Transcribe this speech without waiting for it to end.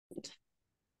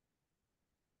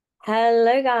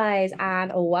Hello, guys,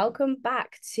 and welcome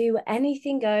back to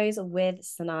Anything Goes with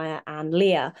Sania and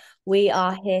Leah. We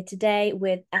are here today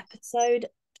with episode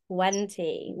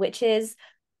 20, which is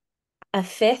a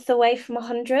fifth away from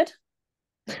 100.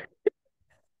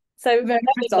 So Very very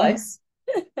precise.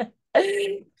 close.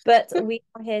 But we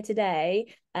are here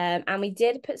today, and we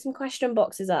did put some question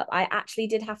boxes up. I actually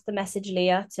did have to message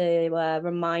Leah to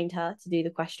remind her to do the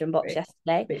question box Great.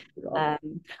 yesterday. Big God.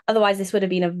 Otherwise, this would have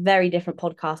been a very different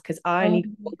podcast because I Oh only got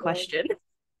my one God. question.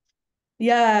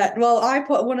 Yeah, well, I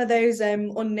put one of those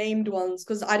unnamed ones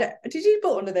because I don't. Did you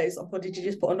put one of those up or did you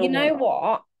just put a You normal know one up?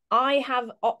 what? I have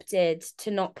opted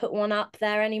to not put one up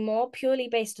there anymore, purely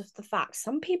based off the fact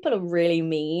some people are really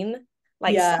mean.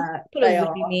 Like some Yeah, people are they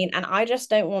really are. mean, and I just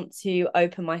don't want to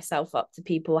open myself up to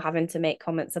people having to make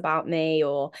comments about me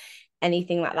or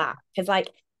anything like Yeah, that. Because like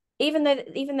even though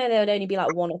there would only be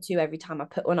like one or two every time I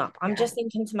put one up, I'm yeah, just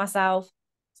thinking to myself,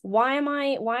 why am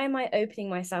I opening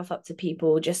myself up to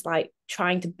people just like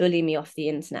trying to bully me off the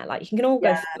internet? Like you can all go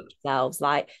yeah, for yourselves.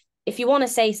 Like if you want to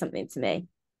say something to me,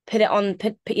 put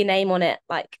your name on it.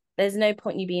 Like there's no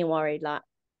point you being worried. Like,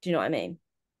 do you know what I mean?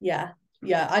 yeah,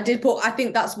 yeah. I did put. I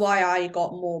think that's why I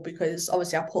got more because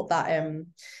obviously I put that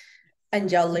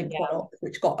NGL link one Yeah. up,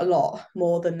 which got a lot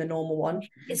more than the normal one.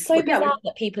 It's so But yeah, bizarre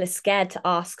that people are scared to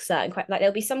ask certain questions. Like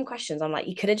there'll be some questions I'm like,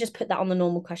 you could have just put that on the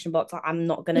normal question box. Like, I'm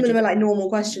not gonna some of them just are like normal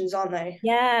questions, aren't they?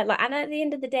 yeah. Like and at the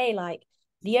end of the day, like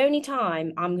the only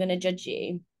time I'm gonna judge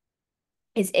you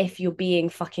is if you're being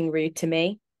fucking rude to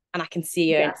me and I can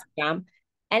see your Yeah, Instagram.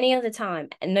 Any other time,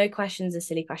 and no question's a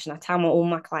silly question. I tell all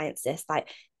my clients this, like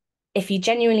if you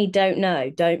genuinely don't know,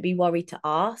 don't be worried to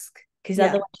ask because yeah,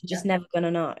 otherwise you're yeah. just never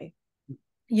gonna know.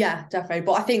 Yeah, definitely.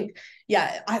 But I think,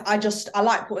 yeah, I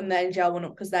like putting the NGL one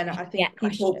up because then I Get think people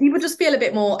questions. people just feel a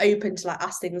bit more open to like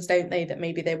ask things, don't they, that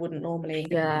maybe they wouldn't normally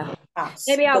Yeah. ask.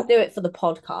 Maybe But I'll do it for the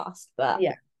podcast, but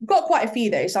yeah, we've got quite a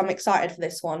few though, so I'm excited for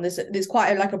this one. There's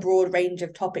quite like a broad range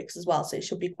of topics as well, so it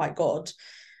should be quite good.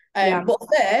 yeah. But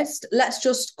first, let's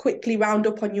just quickly round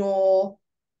up on your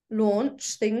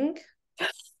launch thing.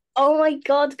 Oh my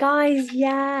God, guys.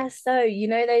 Yeah. So, you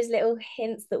know, those little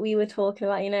hints that we were talking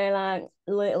about, like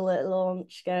little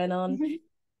launch going on.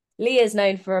 Leah's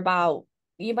known for about,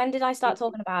 when did I start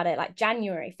talking about it? Like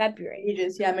January, February,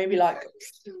 Ages, yeah, maybe like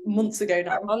months ago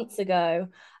now. months ago.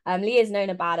 Leah's known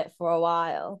about it for a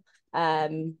while.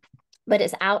 Um, but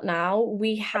it's out now.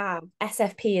 We have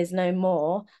SFP is no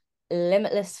more.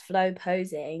 Limitless flow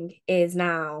posing is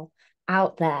now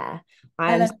out there.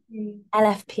 I'm LFP.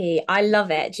 LFP. I love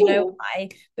it. Do you know Cool. why?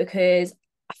 Because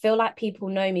I feel like people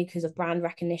know me because of brand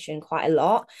recognition quite a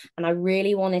lot. And I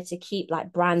really wanted to keep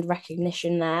like brand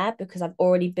recognition there because I've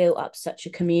already built up such a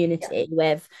Yeah. community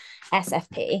with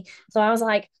SFP. So I was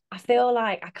like, I feel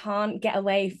like I can't get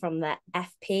away from the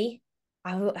FP.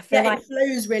 I feel Yeah, like it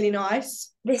flows really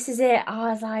nice. this is it.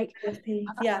 LFP.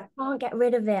 I Yeah. can't get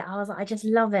rid of it. I was like, I just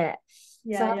love it.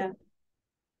 Yeah, So yeah.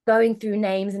 going through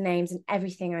names and names and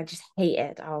everything I just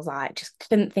hated. I was like, just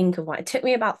couldn't think of one. It took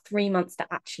me about 3 months to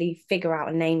actually figure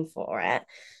out a name for it.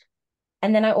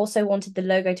 And then I also wanted the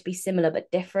logo to be similar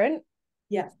but different.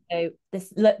 Yeah. So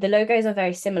the logos are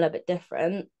very similar but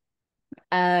different.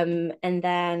 And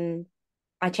then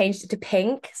I changed it to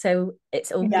pink, so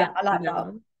it's all girls Yeah, I like that.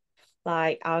 now.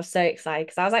 Like I was so excited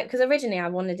because I was like, because originally I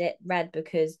wanted it red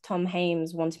because Tom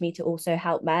Hames wanted me to also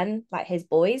help men, like his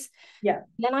boys. Yeah.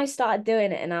 Then I started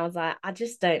doing it and I was like, I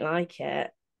just don't like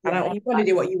it. I don't Yeah. want You to want to work.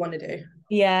 do what you want to do.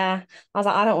 Yeah. I was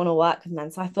like, I don't want to work with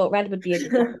men. So I thought red would be a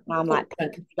good one. Now I'm like,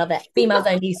 pink, love it. Females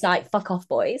only site, fuck off,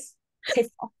 boys. Piss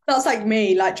off. That's like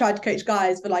me, like tried to coach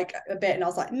guys for like a bit and I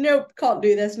was like, nope, can't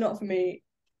do this, not for me.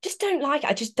 Just don't like it.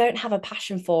 I just don't have a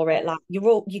passion for it. Like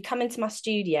you come into my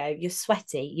studio, you're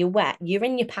sweaty, you're wet, you're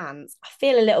in your pants. I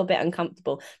feel a little bit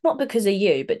uncomfortable. Not because of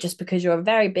you, but just because you're a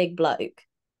very big bloke.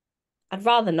 I'd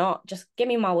rather not. Just give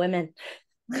me my women.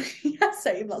 Yeah,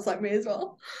 same. That's like me as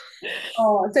well.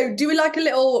 Oh, so do we like a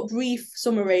little brief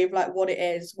summary of like what it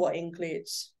is, what it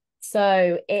includes?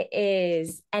 So it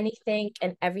is anything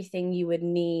and everything you would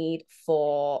need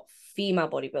for female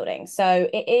bodybuilding. So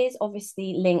it is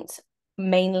obviously linked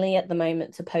mainly at the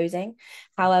moment to posing.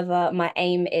 However, my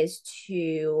aim is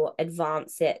to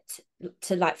advance it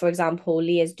to like, for example,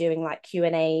 Leah's doing like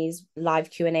Q&As,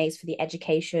 live Q&As for the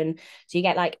education. So you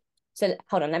get like, so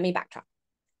hold on, let me backtrack.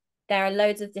 There are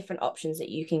loads of different options that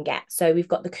you can get. So we've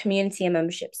got the community and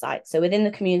membership site. So within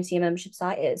the community and membership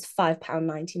site, it's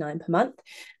 £5.99 per month.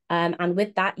 And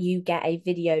with that, you get a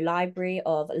video library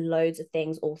of loads of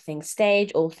things, all things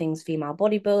stage, all things female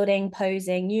bodybuilding,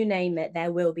 posing, you name it,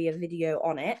 there will be a video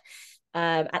on it.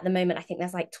 At the moment, I think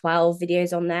there's like 12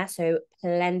 videos on there. So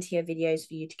plenty of videos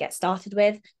for you to get started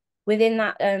with. within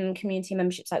that community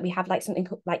membership site, we have like something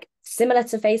like similar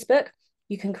to Facebook.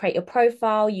 You can create your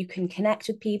profile, you can connect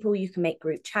with people, you can make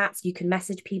group chats, you can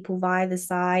message people via the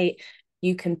site,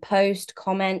 you can post,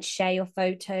 comment, share your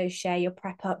photos, share your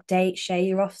prep updates, share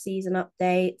your off-season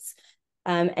updates.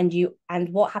 And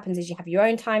what happens is you have your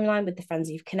own timeline with the friends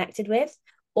you've connected with,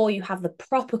 or you have the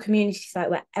proper community site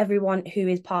where everyone who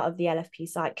is part of the LFP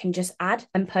site can just add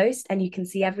and post and you can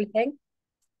see everything.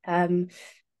 And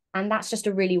that's just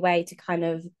a really way to kind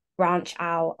of branch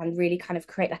out and really kind of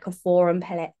create like a forum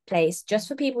place just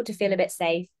for people to feel a bit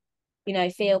safe,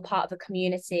 feel part of a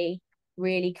community,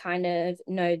 really kind of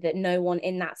know that no one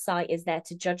in that site is there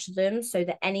to judge them, so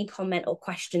that any comment or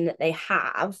question that they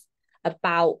have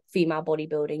about female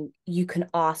bodybuilding, you can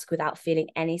ask without feeling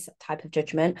any type of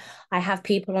judgment. I have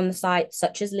people on the site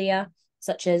such as Leah,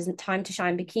 such as Time to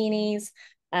Shine Bikinis.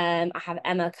 I have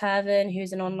Emma Curvin,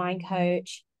 who's an online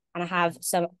coach, and I have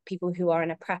some people who are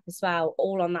in a prep as well,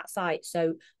 all on that site.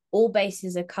 So all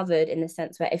bases are covered in the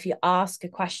sense where if you ask a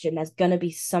question, there's going to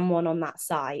be someone on that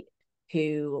site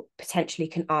who potentially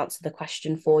can answer the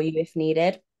question for you if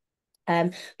needed.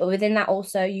 But within that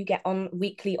also you get on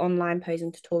weekly online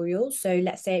posing tutorials. So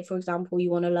let's say, for example, you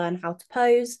want to learn how to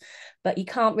pose, but you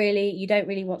don't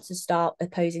really want to start a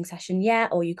posing session yet,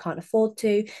 or you can't afford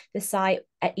to. The site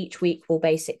at each week will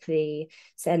basically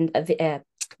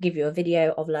give you a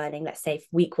video of learning. Let's say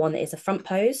week 1 is a front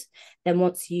pose. Then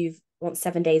once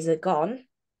 7 days are gone,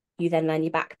 you then learn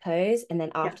your back pose, and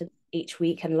then after each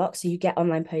week unlock. So you get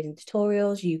online posing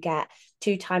tutorials, you get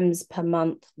 2 times per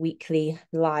month weekly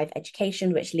live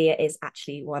education, which Leah is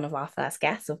actually one of our first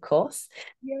guests, of course.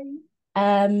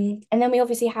 And then we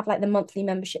obviously have like the monthly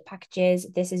membership packages.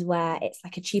 This is where it's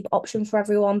like a cheap option for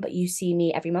everyone, but you see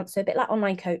me every month, so a bit like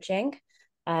online coaching.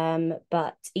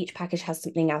 But each package has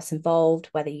something else involved,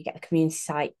 whether you get the community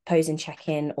site, posing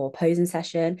check-in, or posing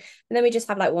session. And then we just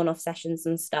have like one-off sessions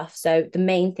and stuff. So the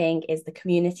main thing is the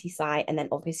community site, and then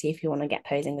obviously if you want to get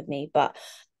posing with me. But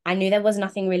I knew there was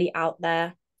nothing really out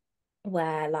there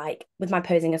where, like with my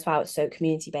posing as well, it's so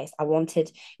community based.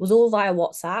 It was all via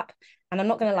WhatsApp. And I'm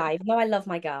not gonna lie, even though I love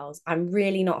my girls, I'm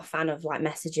really not a fan of like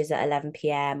messages at 11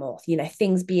 p.m. or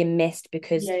things being missed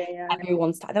because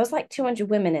everyone's tired. There was like 200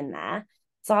 women in there.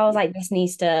 So I was like, this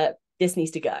needs to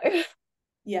go.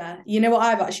 Yeah, you know what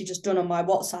I've actually just done on my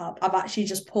WhatsApp? I've actually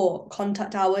just put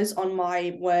contact hours on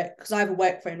my work, because I have a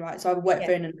work phone, right? So I have a work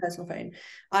phone and a personal phone.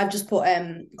 I've just put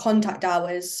contact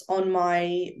hours on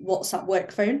my WhatsApp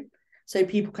work phone, so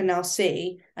people can now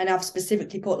see. And I've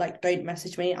specifically put like, don't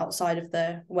message me outside of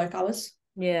the work hours.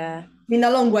 Yeah. I mean,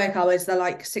 they're long work hours. They're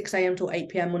like 6 a.m. till 8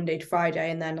 p.m. Monday to Friday,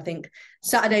 and then I think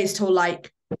Saturdays till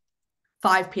like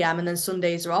 5 p.m. and then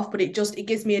Sundays are off. But it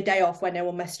gives me a day off where no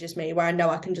one messages me, where I know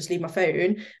I can just leave my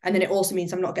phone. And then it also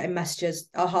means I'm not getting messages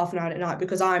a half an hour at night,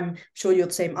 because I'm sure you're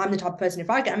the same. I'm the type of person, if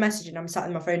I get a message and I'm sat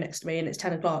in my phone next to me and it's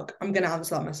 10 o'clock, I'm going to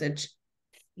answer that message.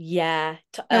 Yeah.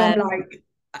 I'm like,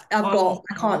 I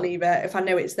can't leave it if I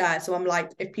know it's there. So I'm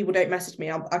like, if people don't message me,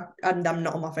 I'm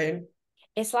not on my phone.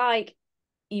 It's like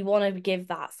you want to give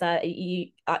that, so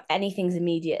anything's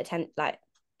immediate attention, like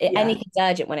anything's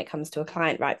urgent when it comes to a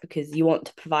client, right? Because you want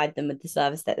to provide them with the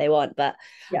service that they want. But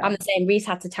I'm the same. Reese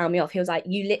had to tell me off. He was like,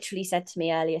 you literally said to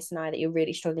me earlier, Sania, that you're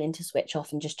really struggling to switch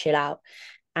off and just chill out,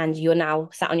 and you're now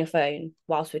sat on your phone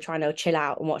whilst we're trying to chill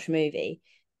out and watch a movie,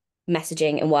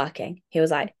 messaging and working. He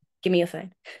was like, give me your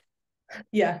phone.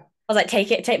 Yeah. I was like,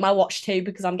 take my watch too,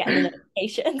 because I'm getting the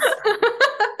notifications.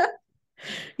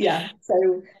 Yeah,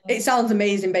 so it sounds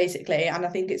amazing basically, and I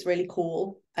think it's really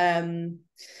cool.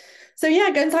 So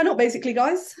yeah, go and sign up basically,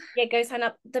 guys. Yeah, go sign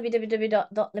up,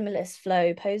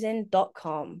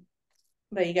 www.limitlessflowposing.com.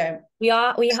 There you go.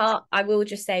 I will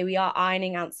just say, we are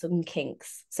ironing out some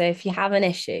kinks. So if you have an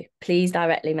issue, please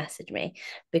directly message me,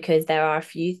 because there are a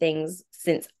few things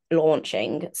since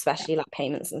launching, especially like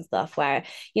payments and stuff, where,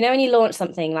 when you launch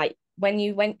something, like when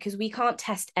you went, because we can't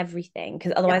test everything,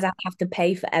 because otherwise I have to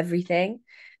pay for everything.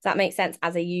 Does that make sense,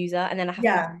 as a user? And then I have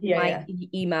to my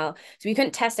email. So we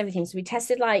couldn't test everything. So we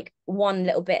tested like one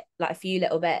little bit, like a few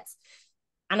little bits.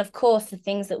 And of course, the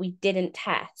things that we didn't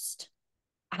test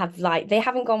they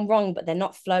haven't gone wrong, but they're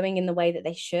not flowing in the way that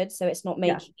they should. So it's not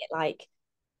making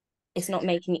it's not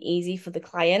making it easy for the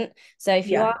client. So if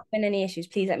you are having any issues,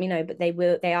 please let me know. But they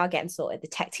are getting sorted. The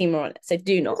tech team are on it. So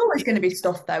do not. There's always going to be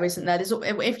stuff though, isn't there?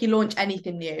 If you launch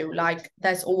anything new, like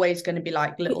there's always going to be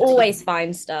like little. You always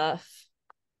find stuff.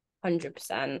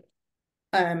 100%.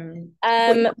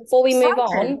 Before we move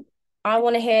on, I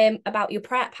want to hear about your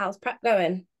prep. How's prep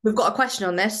going? We've got a question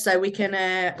on this, so we can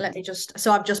I've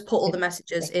just put all the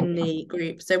messages in the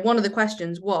group. So one of the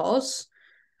questions was,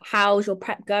 how's your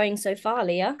prep going so far,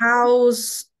 Leah?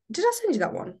 how's Did I send you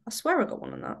that one? I swear I got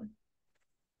one on that.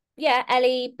 Yeah,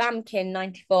 Ellie Bamkin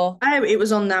 94. Oh, it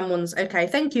was on them ones. Okay,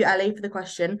 thank you, Ellie, for the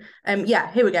question.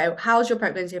 Yeah, here we go. How's your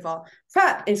prep going so far?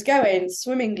 Prep is going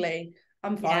swimmingly.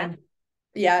 I'm Yeah, fine.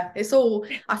 Yeah, it's all.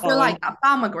 I feel like fine. I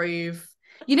found my groove.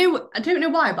 You know, I don't know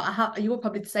why, but you were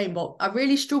probably the same. But I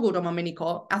really struggled on my mini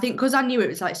cut. I think because I knew it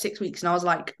was like 6 weeks, and I was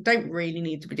like, don't really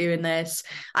need to be doing this.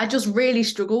 I just really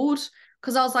struggled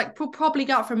because I was like, probably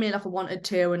get out for a meal if I wanted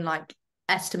to, and like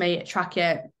estimate it, track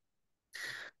it,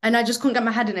 and I just couldn't get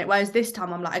my head in it. Whereas this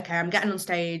time, I'm like, okay, I'm getting on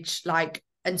stage, like,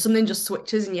 and something just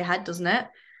switches in your head, doesn't it?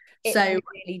 It So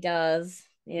really does.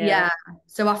 Yeah. yeah,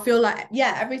 so I feel like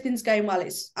yeah, everything's going well.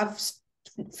 It's I've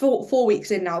 4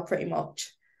 weeks in now, pretty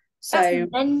much. That's So I know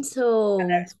mental.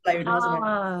 it's flown, hasn't it?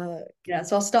 Fuck. Yeah,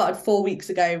 so I started 4 weeks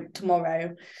ago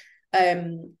tomorrow.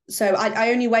 So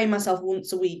I only weigh myself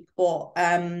once a week, but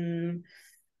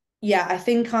yeah, I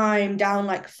think I'm down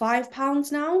like 5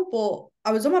 pounds now. But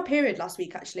I was on my period last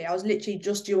week actually. I was literally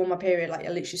just due on my period, like I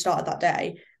literally started that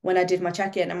day when I did my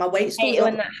check-in, and my weight I still hate it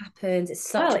when dropped. that happens. It's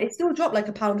Well, such it still dropped like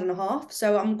a pound and a half.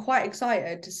 So I'm quite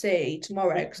excited to see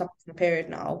tomorrow a because I'm on my period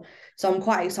now. So I'm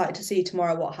quite excited to see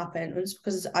tomorrow what happens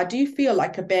because I do feel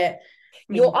like a bit.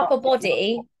 I mean, you your can't. upper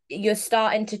body, you're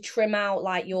starting to trim out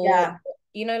like your, Yeah,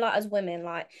 you know, like as women,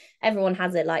 like everyone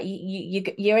has it. Like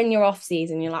you're in your off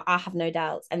season, you're like, I have no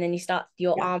doubts, and then you start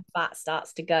your yeah, arm fat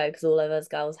starts to go because all of us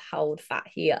girls hold fat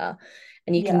here,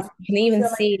 and yeah. you can I even feel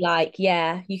like see like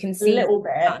yeah, you can a see little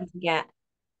bit starting to get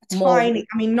more tiny.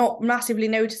 I mean, not massively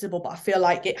noticeable, but I feel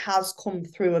like it has come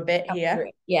through a bit here.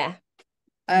 yeah,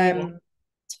 yeah. Um,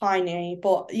 Tiny,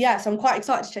 but yeah. So I'm quite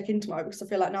excited to check in tomorrow because I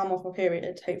feel like now I'm off my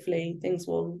period. Hopefully, things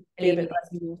will be a Leave bit it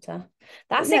better. in water.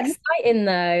 But That's yeah, exciting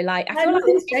though. Like I yeah, feel like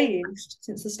nothing's changed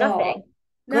since the start. nothing.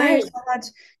 No, so Great. I had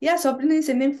yeah, so I've been in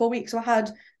Sydney for 4 weeks. So I had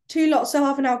 2 lots of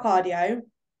half-an-hour cardio,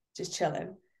 just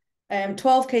chilling.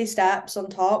 12k steps on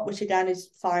top, which again is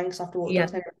fine because I have to walk Yeah,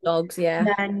 dogs anyway. dogs, And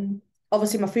yeah. then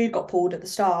obviously my food got pulled at the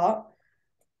start.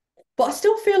 But I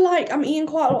still feel like I'm eating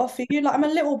quite a lot of food. Like I'm a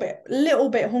little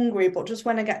bit hungry, but just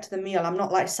when I get to the meal, I'm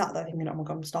not like sat there thinking, oh my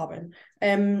God, I'm starving.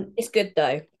 It's good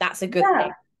though. That's a good Yeah.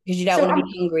 thing because you don't So want to I'm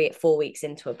be hungry at 4 weeks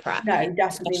into a prep, no,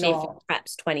 definitely especially if your not.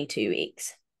 prep's 22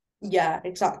 weeks. Yeah,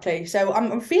 exactly. So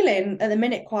I'm feeling at the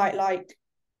minute quite like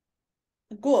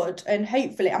good, and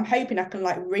hopefully I'm hoping I can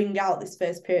like ring out this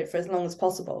first period for as long as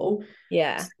possible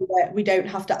Yeah. so that we don't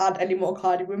have to add any more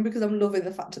cardio in, because I'm loving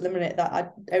the fact at the minute that I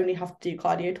only have to do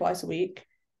cardio twice a week.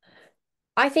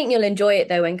 I think you'll enjoy it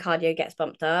though when cardio gets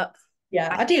bumped up. Yeah,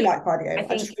 I I do think like I cardio.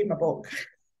 I just think read my book.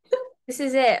 this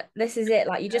is it. This is it.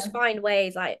 Like you Yeah. just find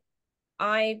ways like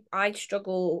I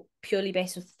struggle purely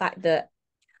based on the fact that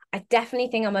I definitely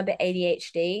think I'm a bit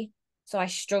ADHD. So I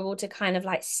struggle to kind of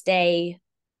like stay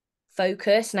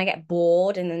focused and I get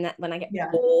bored. And then when I get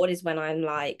Yeah. bored is when I'm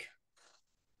like,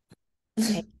 it's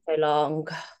taking so long.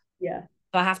 Yeah.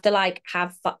 So I have to like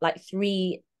have like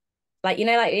three, like, you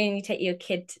know, like when you take your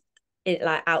kid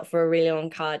like out for a really long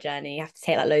car journey, you have to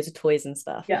take like loads of toys and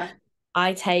stuff. Yeah.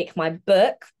 I take my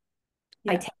book,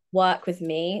 I Yeah. take work with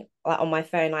me like on my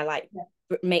phone. I like Yeah.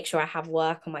 make sure I have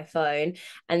work on my phone,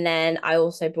 and then I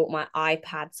also brought my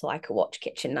iPad so I could watch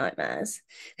Kitchen Nightmares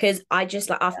because I just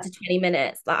like Yeah. after 20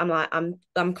 minutes like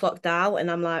I'm clocked out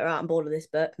and I'm like right, I'm bored of this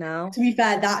book now. To be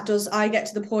fair, that does, I get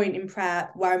to the point in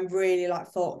prep where I'm really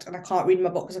like fucked and I can't read my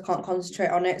book because I can't concentrate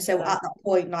on it. So Yeah. at that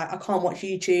point, like I can't watch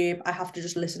YouTube. I have to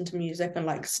just listen to music and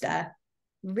like stare.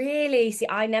 Really? See,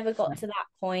 I never got to that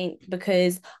point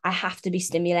because I have to be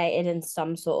stimulated in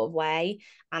some sort of way.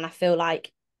 And I feel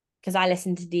like because I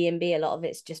listen to D&B, a lot of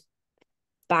it's just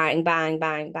bang, bang,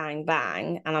 bang, bang,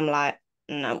 bang. And I'm like,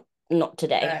 no, not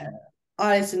today. Uh,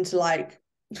 I listen to like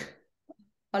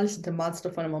I listen to mad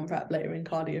stuff when I'm on prep later in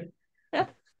cardio,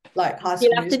 like High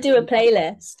You'll School have to Music. do a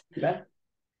playlist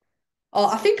Oh,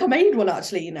 I think I made one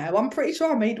actually. I'm pretty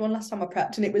sure I made one last time I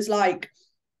prepped, and it was like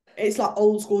it's like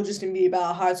old school Justin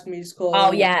Bieber, High School Oh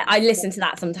Musical. yeah, I listen to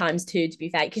that sometimes too, to be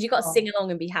fair, because you got to Oh, sing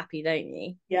along and be happy, don't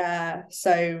you? yeah.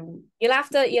 So You'll have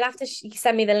to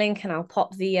send me the link and I'll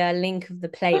pop the link of the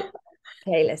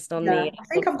playlist on yeah, the I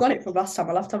think I've got it from last time.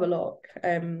 I'll have to have a look.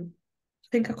 I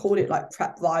think I called it like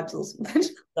prep vibes or something.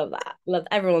 love that. Love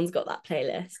everyone's got that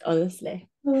playlist, honestly.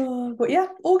 Oh, but yeah,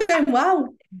 all going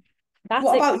well. That's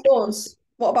What it. about yours?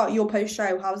 What about your post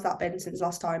show? How's that been since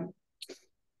last time?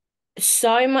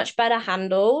 So much better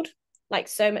handled, like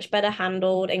so much better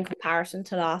handled in comparison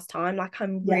to last time. Like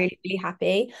I'm Yeah, really, really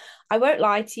happy. I won't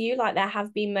lie to you, like there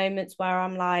have been moments where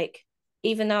I'm like,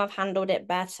 even though I've handled it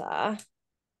better, I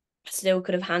still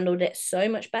could have handled it so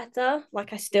much better.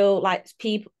 Like I still like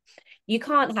people you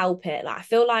can't help it. Like I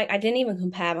feel like I didn't even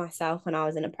compare myself when I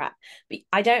was in a prep. But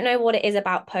I don't know what it is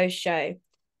about post show,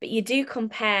 but you do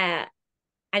compare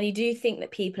and you do think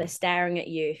that people are staring at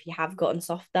you if you have gotten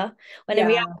softer. When in Yeah,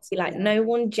 reality, like yeah, no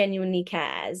one genuinely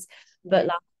cares. But yeah,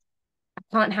 like I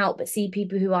can't help but see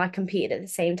people who I competed at the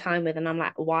same time with, and I'm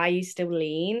like, why are you still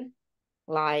lean?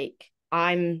 Like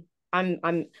I'm I'm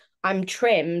I'm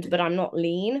trimmed, but I'm not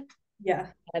lean. yeah,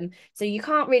 So you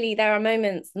can't really, there are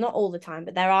moments, not all the time,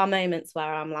 but there are moments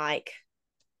where I'm like,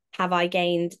 have I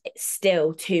gained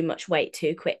still too much weight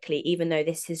too quickly, even though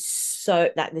this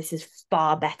is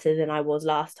far better than I was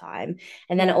last time?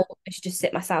 And then I yeah. almost just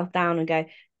sit myself down and go,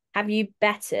 have you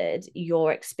bettered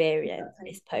your experience Exactly.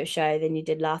 this post show than you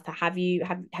did last time?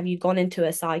 Have you gone into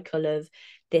a cycle of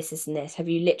this and this? Have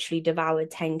you literally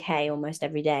devoured 10K almost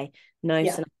every day? No, Yeah,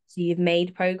 so you've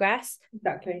made progress.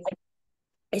 exactly.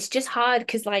 It's just hard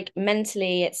because like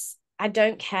mentally I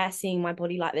don't care seeing my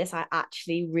body like this. I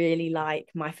actually really like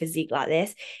my physique like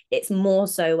this. It's more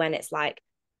so when it's like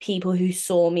people who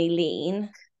saw me lean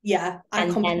Yeah, I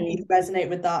and then completely resonate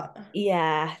with that.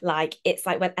 yeah, like it's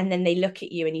like when and then they look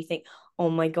at you and you think, oh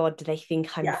my God, do they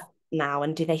think I'm Yeah, fat now?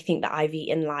 And do they think that I've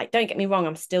eaten like, don't get me wrong,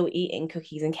 I'm still eating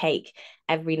cookies and cake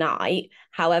every night.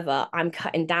 However, I'm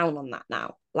cutting down on that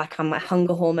now. Like my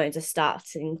hunger hormones are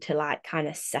starting to like kind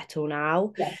of settle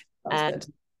now. yeah, that's Um, good.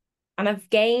 and I've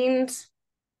gained.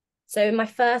 So in my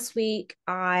first week,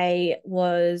 I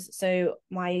was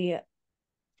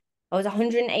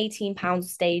 118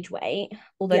 pounds stage weight,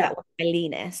 although Yeah, that was my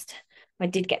leanest. I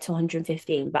did get to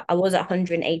 115, but I was at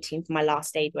 118 for my last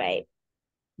stage weight.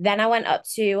 Then I went up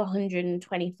to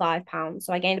 125 pounds.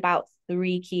 So I gained about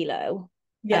 3 kilo,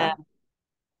 uh, yeah,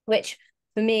 which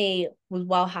for me was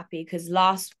well happy because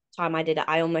last time I did it,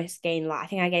 I almost gained like, I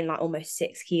think I gained like almost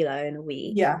 6 kilo in a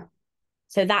week. yeah,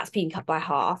 So that's been cut by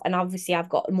half. And obviously I've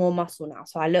got more muscle now.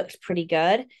 So I looked pretty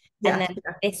good. And yeah, then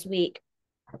this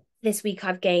week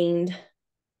I've gained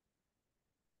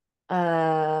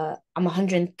I'm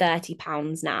 130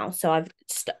 pounds now. So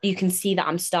you can see that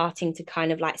I'm starting to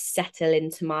kind of like settle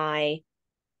into my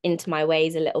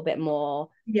ways a little bit more.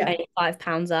 yeah, Only 5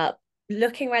 pounds up.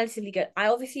 Looking relatively good. I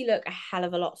obviously look a hell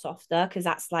of a lot softer because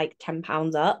that's like 10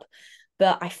 pounds up.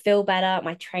 But I feel better.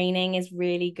 My training is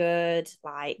really good.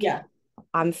 Like yeah.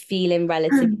 I'm feeling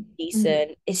relatively Mhm.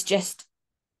 decent. It's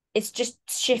just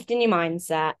shifting your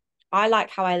mindset. I like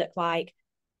how I look like.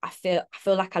 I feel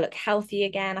like I look healthy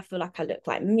again. I feel like I look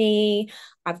like me.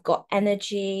 I've got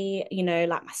energy,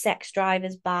 like my sex drive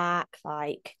is back.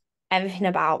 Like everything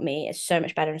about me is so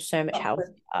much better and so much That's good.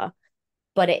 healthier.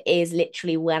 But it is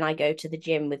literally when I go to the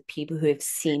gym with people who have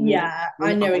seen me Yeah,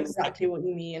 I and know I'm like, exactly what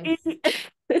you mean.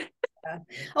 Yeah.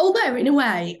 Although in a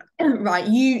way, right,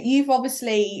 you've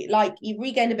obviously like you've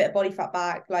regained a bit of body fat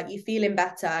back, like you're feeling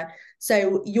better.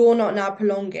 So you're not now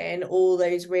prolonging all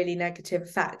those really negative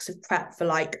effects of prep for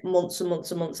like months and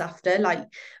months and months after. Like,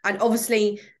 and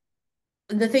obviously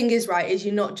the thing is, right, is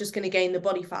you're not just going to gain the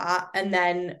body fat and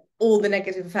then all the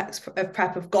negative effects of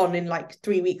prep have gone in like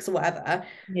 3 weeks or whatever.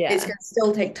 It's yeah, going to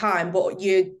still take time, but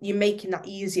you're making that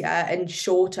easier and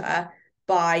shorter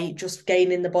by just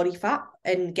gaining the body fat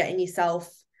and getting yourself,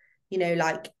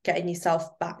 like getting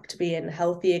yourself back to being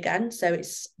healthy again. So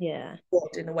it's yeah.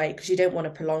 good in a way because you don't want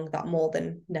to prolong that more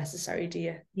than necessary, do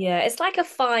you? Yeah, it's like a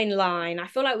fine line. I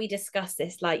feel like we discussed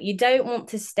this. Like, you don't want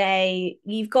to stay,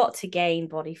 you've got to gain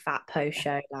body fat post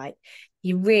show. Like,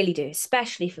 you really do,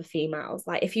 especially for females.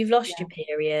 Like, if you've lost Yeah. your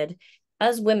period,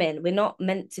 as women, we're not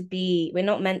meant to be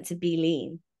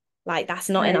lean. Like, that's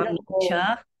not No, in our not at all.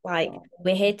 nature. Like, Not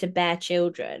we're here to bear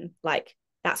children. Like,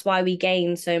 that's why we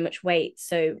gain so much weight.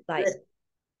 So, like,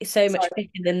 so Sorry. much quicker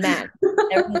than men.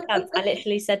 There was a chance. I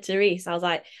literally said to Reese, I was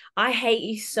like, I hate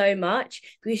you so much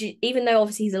because even though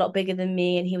obviously he's a lot bigger than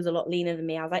me and he was a lot leaner than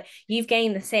me, I was like, you've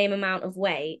gained the same amount of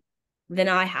weight than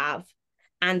I have,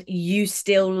 and you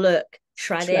still look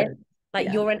shredded. Shredded. Like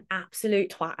Yeah. you're an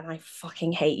absolute twat, and I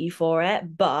fucking hate you for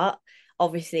it. But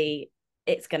obviously,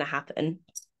 it's gonna happen.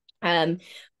 Um,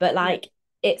 but Yeah. like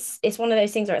it's one of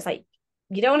those things where it's like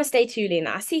you don't want to stay too lean.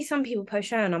 I see some people post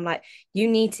show and I'm like, you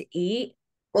need to eat.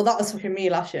 Well, that was fucking me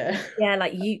last year. Yeah,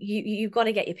 like you've got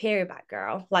to get your period back,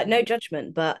 girl. Like no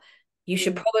judgment, but you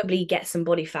should Mm. probably get some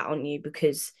body fat on you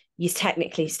because you're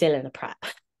technically still in a prep.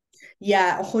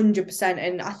 Yeah, 100%.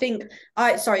 And I think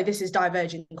sorry, this is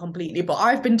diverging completely, but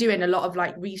I've been doing a lot of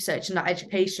like research and that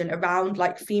education around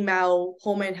like female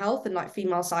hormone health and like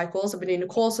female cycles. I've been doing a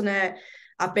course on it.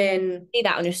 I've been See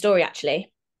that on your story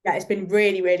actually. Yeah, it's been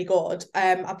really, really good.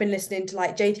 I've been listening to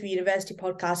like J3 University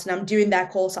podcast and I'm doing their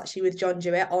course actually with John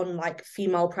Jewett on like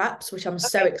female preps, which I'm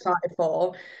so Okay. excited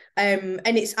for. And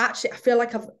it's actually I feel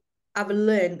like I've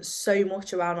learned so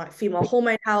much around like female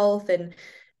hormone health and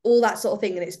all that sort of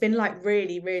thing. And it's been like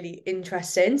really, really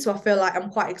interesting. So I feel like I'm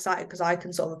quite excited because I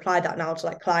can sort of apply that now to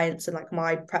like clients and like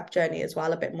my prep journey as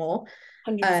well a bit more.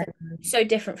 100%. So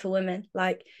different for women.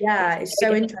 Like, Yeah, it's it's so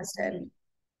so different. interesting.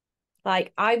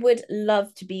 Like, I would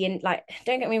love to be in, like,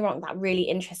 don't get me wrong, that really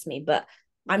interests me, but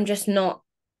I'm just not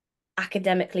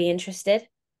academically interested.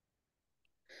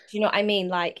 Do you know what I mean?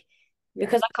 Like, Yeah.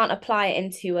 because I can't apply it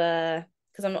into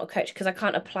because I'm not a coach, because I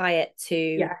can't apply it to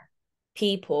Yeah.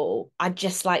 people, I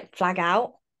just like flag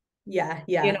out. Yeah.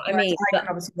 You know Yeah. what I Whereas mean? I But can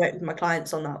obviously work with my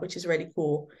clients on that, which is really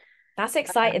cool. that's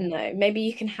exciting though. Maybe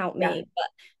you can help Yeah. me.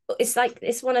 But it's like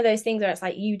it's one of those things where it's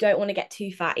like you don't want to get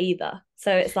too fat either.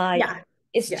 So it's like Yeah.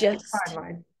 it's Yeah. It's just fine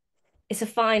line. it's a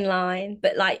fine line.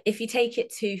 But like if you take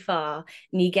it too far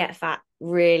and you get fat,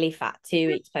 really fat 2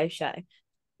 weeks post show,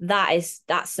 that's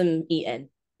some eating.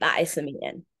 That is some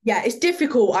eating. Yeah, it's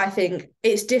difficult, I think.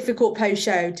 It's difficult post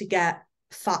show to get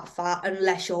fat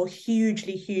unless you're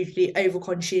hugely over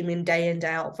consuming day in, day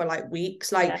out for like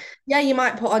weeks. Like, Yeah. yeah, you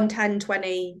might put on 10,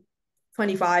 20,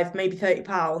 25, maybe 30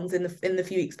 pounds in the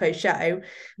few weeks post show,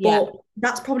 Yeah. but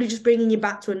that's probably just bringing you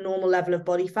back to a normal level of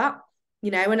body fat,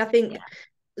 you know. And I Yeah. think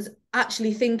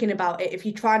actually thinking about it, if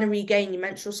you're trying to regain your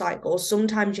menstrual cycle,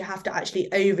 sometimes you have to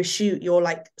actually overshoot your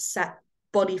like set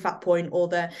body fat point or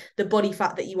the body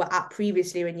fat that you were at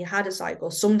previously when you had a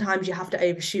cycle. Sometimes you have to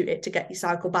overshoot it to get your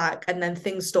cycle back, and then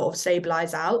things sort of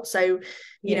stabilize out. So,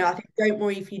 you know, Yeah. I think don't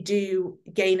worry if you do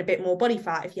gain a bit more body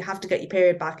fat. If you have to get your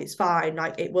period back, it's fine.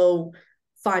 Like it will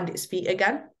find its feet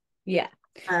again. Yeah.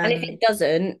 And if Um, it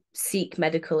doesn't, seek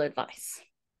medical advice.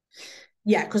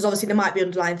 yeah, because obviously there might be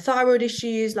underlying thyroid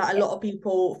issues. Like a Yeah. lot of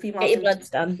people, Get females your in bloods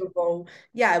particular, done. struggle,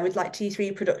 yeah, with like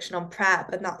T3 production on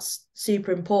prep, and that's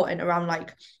super important around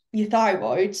like your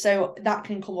thyroid. So that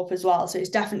can come up as well. So it's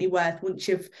definitely worth once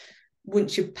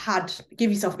you've had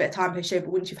give yourself a bit of time post show, but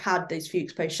once you've had those few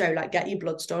weeks post show, like get your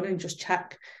bloods done and just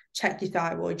check your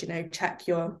thyroid. You know, check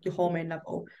your hormone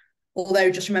level.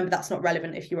 Although just remember that's not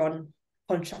relevant if you're on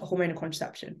hormonal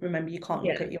contraception. Remember, you can't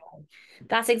look Yeah. at your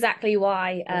That's exactly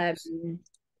why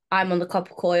I'm on the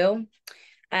copper coil.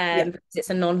 yeah. Because it's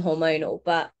a non-hormonal,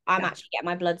 but I'm Yeah. actually getting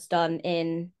my bloods done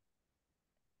in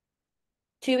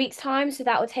 2 weeks' time. So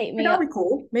that would take me That'll up. be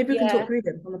cool. Maybe we can talk Yeah, through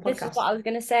them on the this is what podcast. I was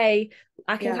gonna say.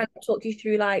 I can Yeah. kind of talk you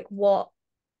through like what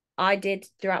I did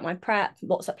throughout my prep,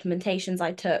 what supplementations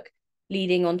I took,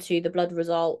 leading onto the blood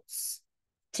results,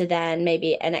 to then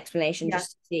maybe an explanation Yeah.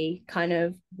 just to see kind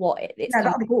of what it's Yeah, come.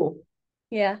 that'll be cool.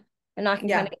 Yeah, and I can kind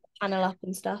Yeah. of get the panel up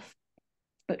and stuff,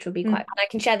 which will be quite. Mm. And I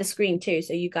can share the screen too,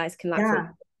 so you guys can like talk. Yeah,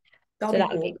 that'll So be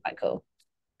that would be cool. quite cool.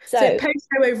 So So post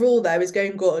show overall though is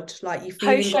going good. Like you're post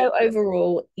feeling good. show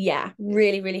overall, yeah,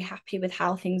 really happy with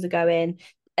how things are going.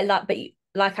 A lot, but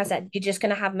like I said, you're just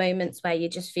gonna have moments where you're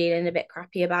just feeling a bit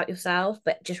crappy about yourself,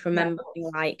 but Yeah.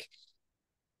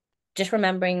 just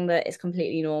remembering that it's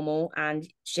completely normal, and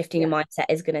shifting Yeah. your mindset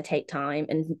is going to take time,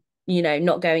 and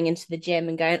not going into the gym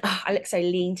and going, oh, I look so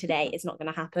lean today, it's not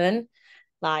going to happen.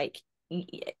 Like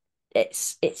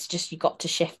it's just you got to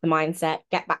shift the mindset,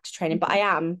 get back to training. But I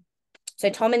am so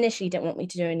Tom initially didn't want me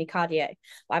to do any cardio,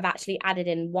 but I've actually added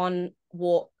in one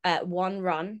walk, one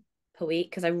run per week,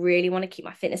 because I really want to keep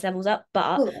my fitness levels up.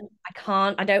 But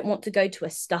Cool. I don't want to go to a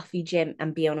stuffy gym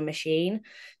and be on a machine.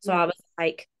 So I Yeah. was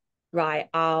like, right,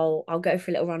 I'll go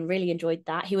for a little run. Really enjoyed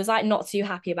that. He was like not too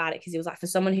happy about it, because he was like, for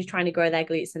someone who's trying to grow their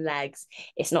glutes and legs,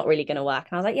 it's not really going to work.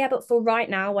 And I was like, yeah, but for right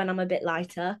now, when I'm a bit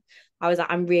lighter, I was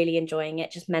like, I'm really enjoying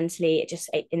it. Just mentally,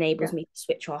 it enables Yeah. me to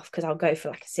switch off, because I'll go for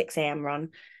like a 6 a.m. run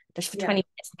just for Yeah. 20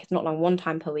 minutes. Like it's not long, one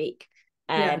time per week.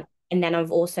 Yeah. And then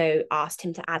I've also asked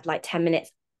him to add like 10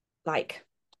 minutes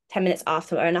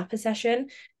after an upper session,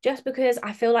 just because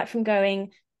I feel like from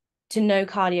going to no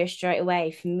cardio straight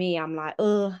away, for me, I'm like,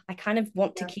 oh, I kind of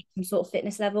want to Yeah. keep some sort of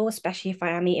fitness level, especially if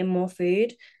I am eating more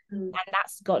food. Mm. And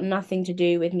that's got nothing to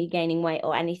do with me gaining weight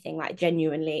or anything, like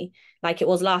genuinely. Like it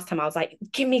was last time, I was like,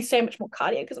 give me so much more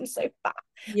cardio because I'm so fat.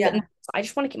 But Yeah. I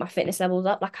just want to keep my fitness levels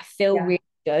up. Like I feel Yeah. really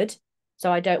good.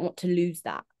 So I don't want to lose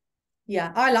that.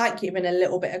 Yeah. I like keeping a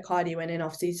little bit of cardio in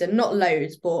off season, not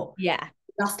loads, but Yeah.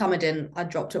 last time I didn't, I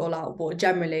dropped it all out. But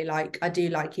generally, like I do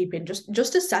like keeping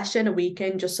just a session a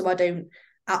weekend, just so I don't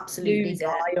absolutely Lose it.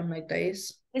 die on my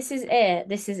days. This is it.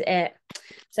 This is it.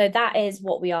 So that is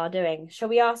what we are doing. Shall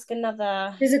we ask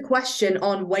another? There's a question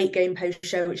on weight gain post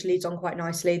show, which leads on quite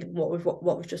nicely what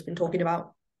we've just been talking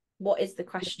about. What is the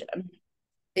question?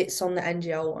 It's on the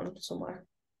NGL one somewhere.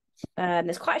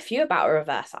 There's quite a few about a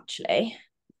reverse actually.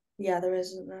 Yeah, there is,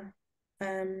 isn't there?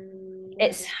 Where is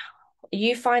It's it?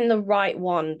 you find the right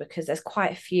one, because there's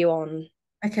quite a few on.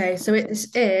 Okay, so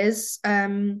it is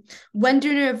when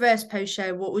doing a reverse post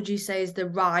show, what would you say is the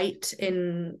right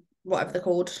in whatever they're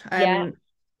called Yeah,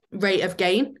 rate of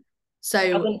gain? I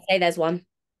So wouldn't say there's one.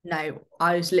 no,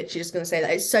 I was literally just going to say that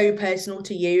it's so personal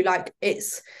to you. Like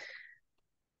it's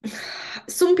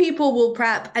some people will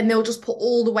prep and they'll just put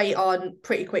all the weight on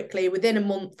pretty quickly within a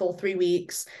month or 3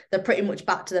 weeks. They're pretty much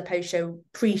back to the post show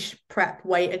pre-prep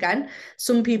weight again.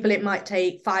 Some people it might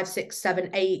take 5, 6,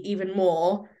 7, 8, even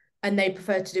more, and they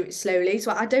prefer to do it slowly.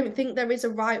 So I don't think there is a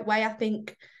right way. I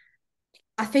think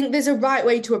there's a right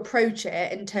way to approach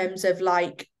it in terms of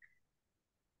like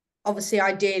obviously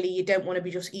ideally you don't want to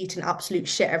be just eating absolute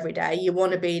shit every day. You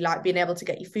want to be like being able to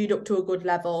get your food up to a good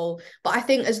level, but I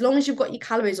think as long as you've got your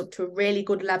calories up to a really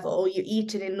good level, you're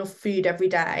eating enough food every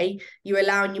day, you're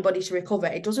allowing your body to recover,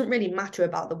 it doesn't really matter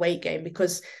about the weight gain,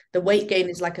 because the weight gain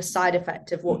is like a side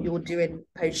effect of what you're doing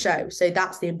post show. So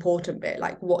that's the important bit,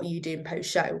 like what are you doing post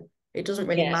show. It doesn't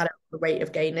really Yeah. matter what the rate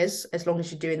of gain is, as long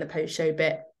as you're doing the post show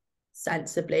bit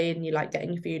sensibly and you like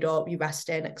getting your food up, you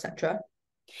resting, etc.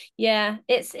 Yeah,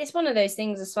 it's one of those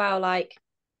things as well. Like,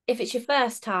 if it's your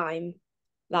first time,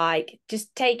 like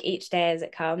just take each day as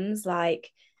it comes. Like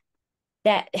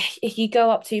that, if you go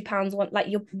up 2 pounds, one like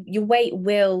your weight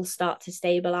will start to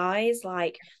stabilize.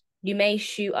 Like you may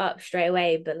shoot up straight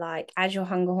away, but like as your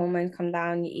hunger hormones come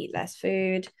down, you eat less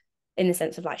food, in the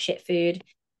sense of like shit food.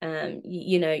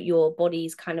 You know, your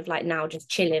body's kind of like now just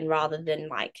chilling rather than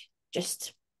like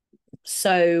just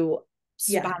so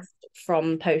Yeah. spazzed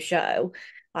from post show.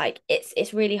 Like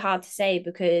it's really hard to say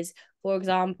because, for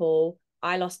example,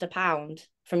 I lost a pound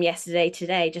from yesterday to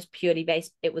today just purely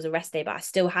based. It was a rest day, but I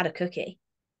still had a cookie.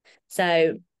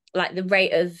 So like the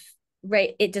rate,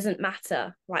 it doesn't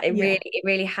matter. Like Yeah. it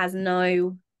really has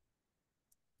no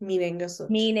Meaning as such.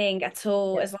 meaning at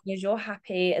all, Yeah. as long as you're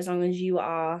happy, as long as you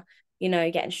are, you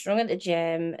know, getting strong at the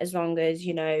gym, as long as,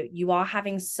 you know, you are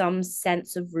having some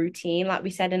sense of routine, like we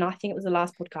said in, I think it was the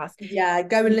last podcast. Yeah,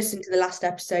 go and listen to the last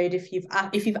episode. If you've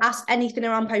asked anything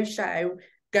around post show,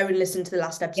 go and listen to the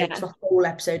last episode, because Yeah, the whole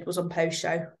episode was on post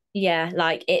show. yeah,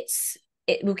 like it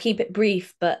will keep it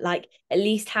brief, but like at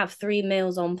least have 3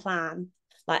 meals on plan,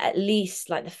 like at least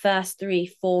like the first 3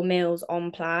 4 meals on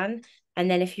plan. And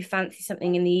then if you fancy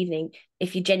something in the evening,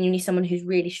 if you're genuinely someone who's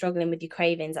really struggling with your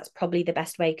cravings, that's probably the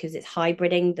best way, because it's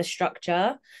hybriding the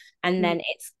structure and then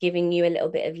it's giving you a little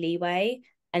bit of leeway.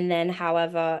 And then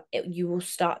however you will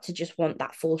start to just want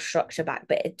that full structure back,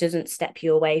 but it doesn't step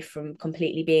you away from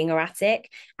completely being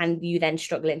erratic and you then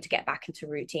struggling to get back into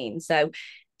routine. So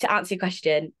to answer your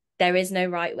question, there is no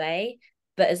right way,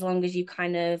 but as long as you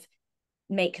kind of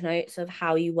make notes of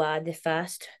how you were the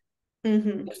first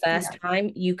Yeah.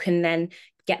 time, you can then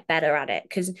get better at it,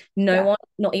 because no Yeah. one,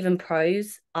 not even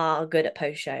pros, are good at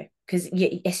post show, because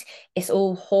it's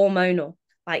all hormonal.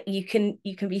 Like you can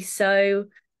be so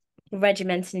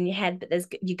regimented in your head, but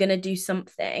you're gonna do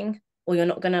something, or you're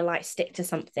not gonna like stick to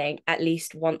something at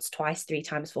least once, twice, 3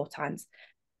 times, 4 times.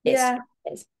 It's, Yeah.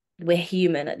 it's we're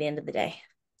human at the end of the day.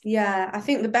 Yeah. I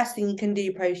think the best thing you can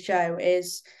do post show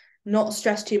is not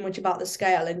stress too much about the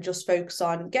scale and just focus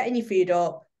on getting your food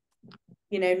up,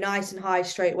 nice and high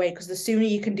straight away. Because the sooner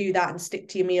you can do that and stick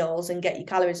to your meals and get your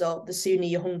calories up, the sooner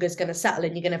your hunger is going to settle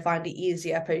and you're going to find it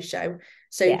easier post show.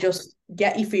 So Yeah, just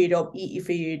get your food up, eat your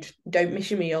food, don't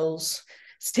miss your meals,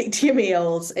 stick to your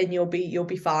meals, and you'll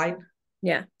be fine.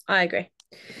 yeah, I agree.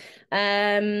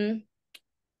 Um,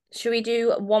 should we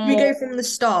do one We more? go from the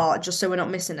start just so we're not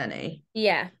missing any.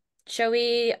 Yeah. Shall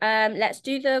we let's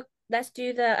do the first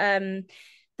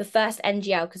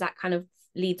NGL, because that kind of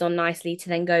leads on nicely to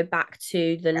then go back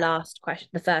to the last question,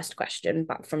 the first question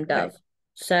back from Okay. Dove.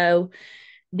 So,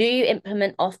 do you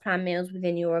implement off-plan meals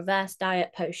within your reverse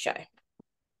diet post show?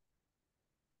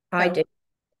 I do. Oh,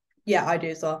 yeah, I do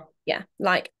as well. Yeah.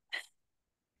 Like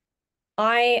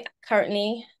I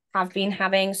currently have been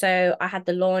having, so I had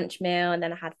the launch meal and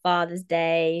then I had Father's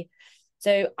Day.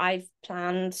 So I've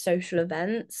planned social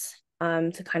events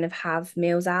to kind of have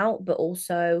meals out, but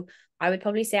also I would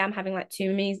probably say I'm having like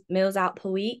two meals out per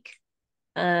week.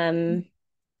 Um,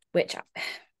 which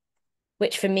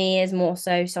for me is more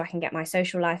so I can get my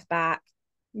social life back.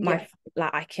 Yeah. My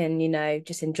like I can, you know,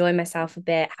 just enjoy myself a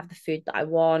bit, have the food that I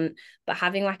want. But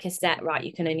having like a set, right,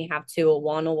 you can only have two or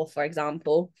one, or for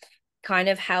example, kind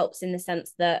of helps in the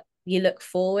sense that you look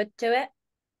forward to it.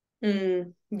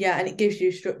 Yeah, and it gives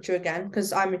you structure again,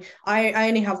 because I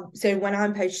only have, so when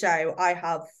I'm post show I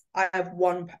have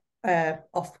one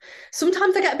off.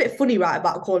 Sometimes I get a bit funny, right,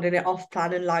 about calling it off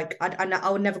plan, and like I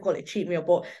would never call it cheat meal,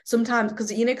 but sometimes,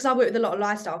 because I work with a lot of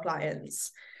lifestyle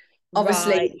clients, Right,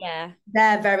 obviously yeah.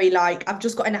 they're very like, I've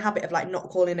just got in a habit of like not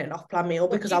calling it an off plan meal,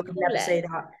 What because do I you would call never say it?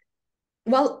 that.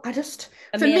 Well, I just,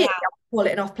 A for meal me, I out. would call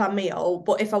it an off-plan meal.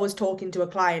 But if I was talking to a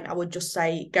client, I would just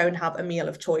say go and have a meal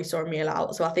of choice or a meal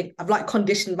out. So I think I've like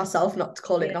conditioned myself not to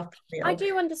call it Yeah. an off-plan I meal.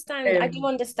 do understand. I do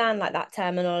understand like that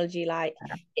terminology. Like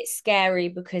it's scary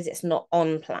because it's not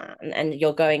on plan and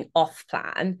you're going off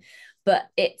plan, but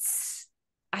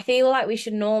I feel like we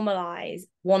should normalize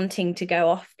wanting to go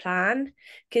off plan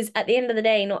because at the end of the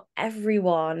day, not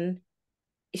everyone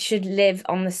should live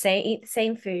on the same, eat the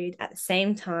same food at the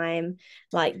same time.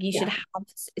 Like you should Yeah.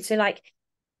 have, so like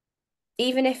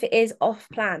even if it is off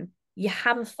plan, you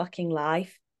have a fucking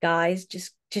life, guys.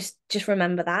 Just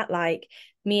remember that. Like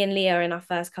me and Leah in our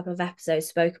first couple of episodes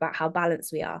spoke about how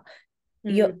balanced we are.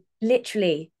 You're Mm.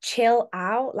 literally chill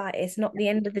out. Like it's not the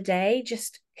end of the day.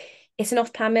 Just it's an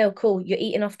off plan meal. Cool. You're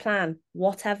eating off plan.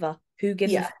 Whatever. Who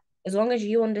gives a Yeah. as long as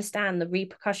you understand the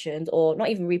repercussions, or not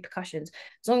even repercussions,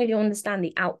 as long as you understand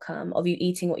the outcome of you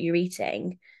eating what you're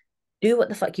eating, do what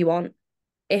the fuck you want.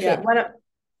 If Yeah. it,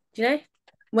 do you know?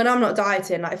 When I'm not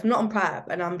dieting, like if I'm not on prep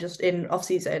and I'm just in off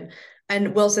season,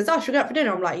 and Will says, "Oh, should we go out for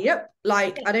dinner?" I'm like, "Yep."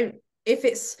 Like I don't. If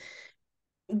it's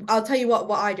I'll tell you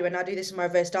what I do, and I do this in my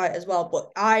reverse diet as well.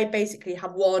 But I basically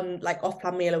have one like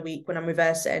off-plan meal a week when I'm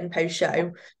reversing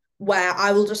post-show, where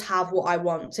I will just have what I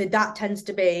want. So that tends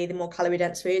to be the more calorie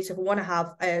dense food. So if I want to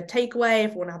have a takeaway,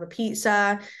 if I want to have a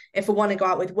pizza, if I want to go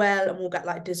out with Will and we'll get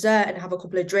like dessert and have a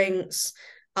couple of drinks,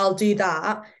 I'll do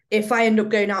that. If I end up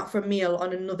going out for a meal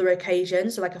on another occasion,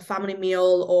 so like a family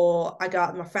meal or I go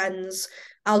out with my friends,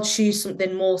 I'll choose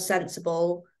something more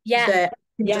sensible Yeah, that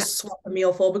can yeah. just swap a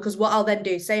meal for, because what I'll then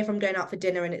do, say if I'm going out for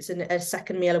dinner and it's a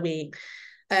second meal a week,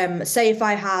 say if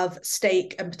I have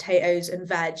steak and potatoes and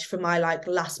veg for my like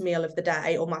last meal of the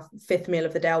day or my fifth meal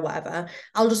of the day or whatever,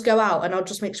 I'll just go out and I'll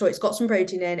just make sure it's got some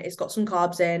protein in, it's got some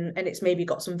carbs in, and it's maybe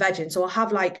got some veg in. So I'll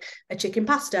have like a chicken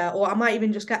pasta, or I might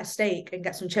even just get a steak and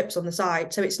get some chips on the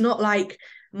side. So it's not like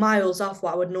miles off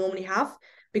what I would normally have,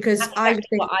 because That's I just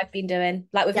exactly what think, I've been doing.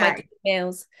 Like with my yeah, quick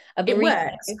meals, a it burrito.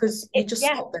 works because you just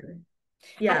Yeah. swap them.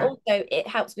 And Yeah. also it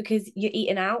helps because you're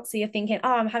eating out. So you're thinking,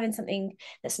 oh, I'm having something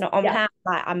that's not on Yeah. plan.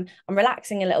 Like I'm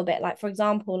relaxing a little bit. Like for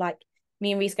example, like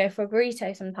me and Reese go for a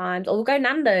burrito sometimes, or we'll go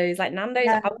Nando's. Like Nando's,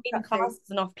 Yeah, I wouldn't even exactly. class as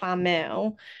an off-plan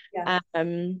meal. Yeah.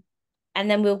 Um, and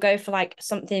then we'll go for like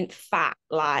something fat,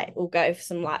 like we'll go for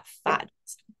some like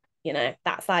Yeah.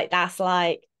 fat, that's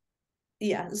like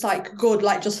Yeah. It's like good,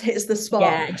 like just hits the spot.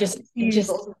 yeah, just Cheese just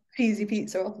or some cheesy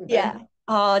pizza or yeah. something.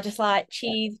 Oh, just like Yeah.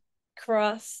 cheese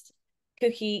crust,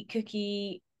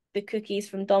 the cookies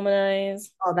from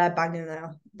Domino's. Oh, they're banging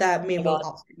now. They're me Oh and my Will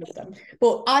God. absolutely love them.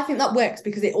 But I think that works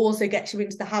because it also gets you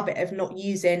into the habit of not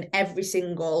using every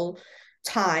single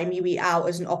time you eat out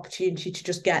as an opportunity to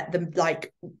just get the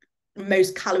like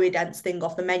most calorie dense thing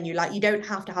off the menu. Like you don't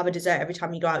have to have a dessert every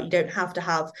time you go out. You don't have to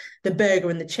have the burger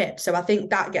and the chips. So I think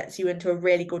that gets you into a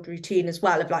really good routine as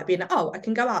well of like being like, oh, I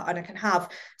can go out and I can have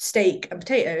steak and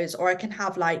potatoes, or I can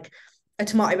have like a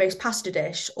tomato based pasta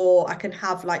dish, or I can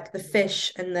have like the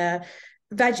fish and the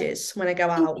veggies when I go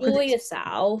out. Because Enjoy it's,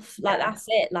 yourself. Like yeah, that's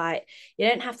it. Like you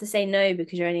don't have to say no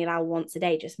because you're only allowed once a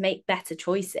day. Just make better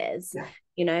choices.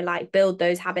 yeah, Like build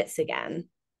those habits again.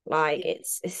 Like yeah,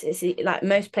 it's like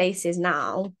most places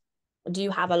now do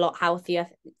have a lot healthier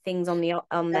things on their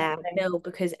definitely. bill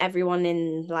because everyone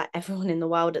in the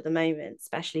world at the moment,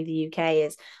 especially the UK,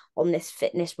 is on this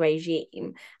fitness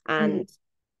regime, and Mm,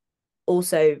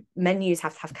 also menus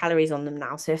have to have calories on them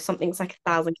now. So if something's like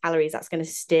 1,000 calories, that's going to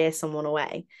steer someone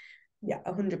away. yeah,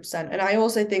 100%. And I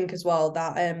also think as well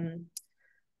that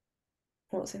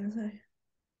what was I gonna say?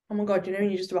 Oh my God, you know when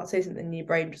you're just about to say something and your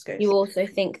brain just You goes. also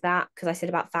think that because I said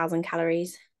about 1,000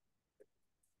 calories,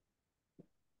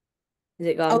 is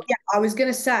it Oh gone? yeah, I was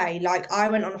gonna say, like I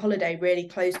went on holiday really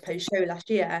close post show last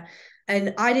year,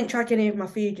 and I didn't track any of my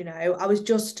food. I was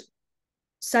just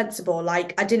sensible.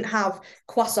 Like I didn't have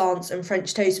croissants and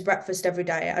French toast for breakfast every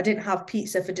day. I didn't have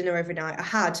pizza for dinner every night. I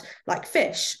had like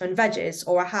fish and veggies,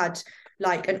 or I had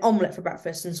like an omelette for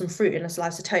breakfast and some fruit and a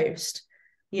slice of toast.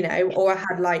 Or I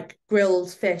had like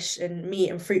grilled fish and meat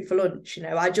and fruit for lunch.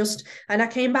 I just and I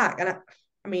came back and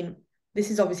I mean,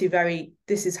 this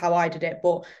is how I did it,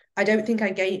 but I don't think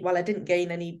I didn't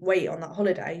gain any weight on that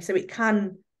holiday. So it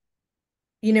can,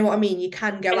 you know what I mean? You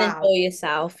can go And out, enjoy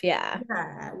yourself, yeah.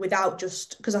 yeah, without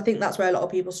just, because I think that's where a lot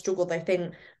of people struggle. They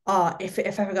think, oh, if I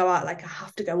ever go out, like I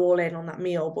have to go all in on that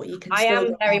meal, but you can I still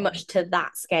go am very out. much to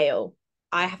that scale.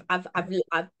 I've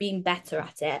been better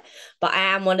at it, but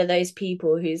I am one of those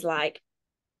people who's like,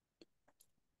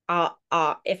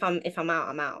 if I'm out,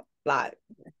 I'm out. Like,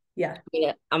 Yeah,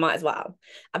 I might as well.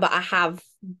 But I have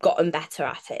gotten better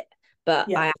at it. But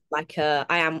yeah,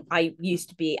 I used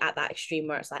to be at that extreme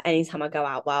where it's like anytime I go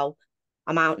out, well,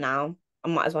 I'm out now. I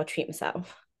might as well treat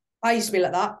myself. I used to be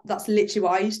like that. That's literally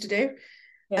what I used to do.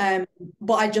 Yeah.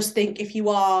 But I just think if you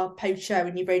are post-show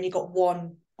and you've only got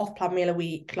one off-plan meal a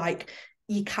week, like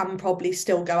you can probably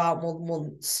still go out more than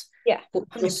once, Yeah, but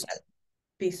 100%. just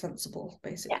be sensible, Yeah.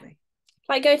 basically.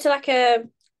 Like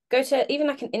go to even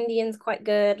like an Indian's quite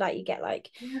good. Like you get like,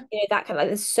 Yeah. that kind of like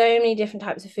there's so many different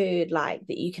types of food like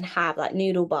that you can have, like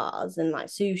noodle bars and like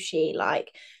sushi. Like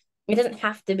it doesn't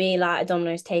have to be like a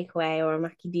Domino's takeaway or a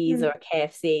Mackie D's or Mm. a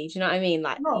KFC. Do you know what I mean?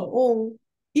 Like No, or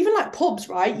even like pubs,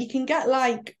 right? You can get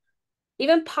like,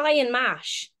 even pie and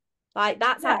mash. Like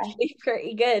that's yeah, actually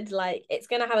pretty good. Like it's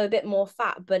gonna have a bit more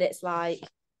fat, but it's like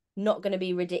not gonna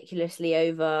be ridiculously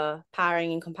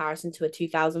overpowering in comparison to a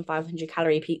 2,500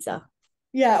 calorie pizza.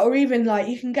 yeah, or even like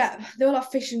you can get they'll have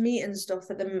fish and meat and stuff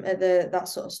at the that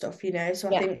sort of stuff, you know. So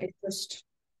I Yeah. think it's just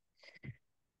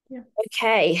yeah.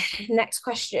 Okay, next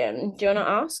question. Do you want to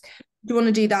ask? Do you want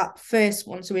to do that first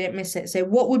one so we don't miss it? So,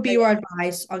 what would be your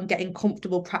advice on getting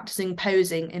comfortable practicing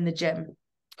posing in the gym?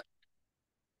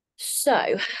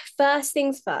 So, first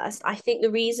things first, I think the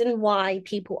reason why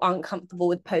people aren't comfortable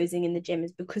with posing in the gym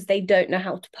is because they don't know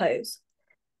how to pose.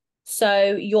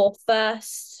 So, your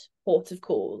first port of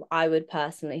call, I would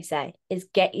personally say, is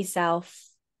get yourself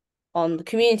on the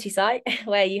community site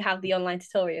where you have the online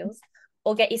tutorials,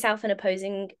 or get yourself an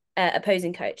opposing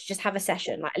coach. Just have a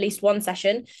session, like at least one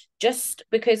session, just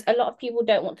because a lot of people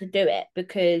don't want to do it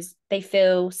because they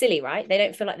feel silly, right? They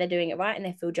don't feel like they're doing it right and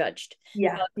they feel judged.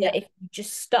 Yeah, However, yeah, if you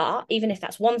just start, even if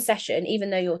that's one session, even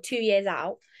though you're 2 years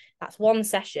out, that's one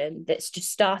session that's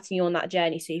just starting you on that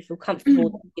journey so you feel comfortable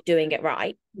that you're doing it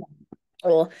right,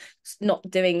 or not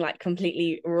doing like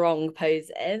completely wrong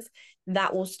poses.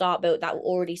 That will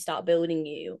already start building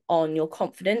you on your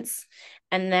confidence.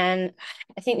 And then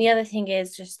I think the other thing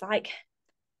is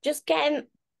just getting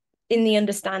in the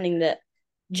understanding that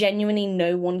genuinely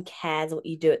no one cares what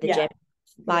you do at the yeah, gym.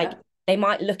 Like yeah, they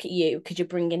might look at you because you're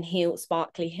bringing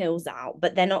sparkly heels out,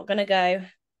 but they're not going to go,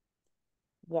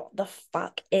 what the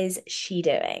fuck is she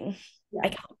doing? I yeah.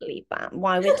 can't believe that.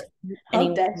 Why would How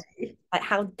anyone, dare she? like,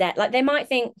 how dare, like they might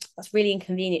think that's really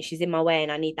inconvenient, she's in my way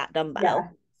and I need that dumbbell, Yeah,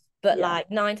 but yeah.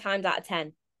 like 9 times out of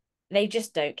 10 they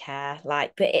just don't care.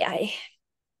 Like, but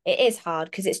it is hard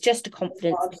because it's just a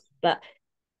confidence God. thing. But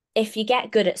if you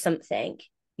get good at something,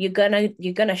 you're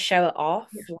gonna show it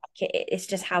off. Yeah, Like it's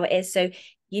just how it is. So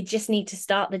you just need to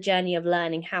start the journey of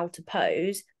learning how to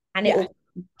pose, and it yeah, will.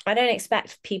 I don't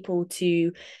expect people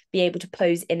to be able to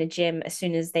pose in a gym as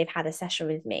soon as they've had a session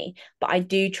with me, but I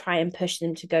do try and push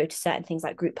them to go to certain things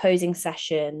like group posing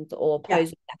sessions, or yeah, pose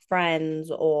with their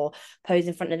friends, or pose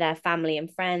in front of their family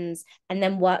and friends, and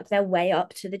then work their way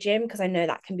up to the gym because I know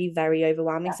that can be very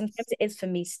overwhelming. Sometimes it is for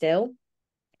me still.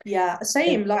 yeah.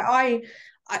 Same. Like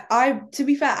to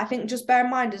be fair, I think just bear in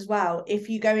mind as well, if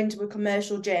you go into a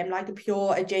commercial gym like a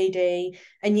JD,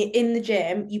 and you're in the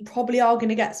gym, you probably are going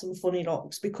to get some funny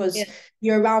looks because Yeah.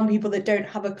 you're around people that don't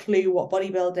have a clue what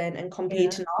bodybuilding and Yeah.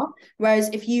 competing are. Whereas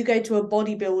if you go to a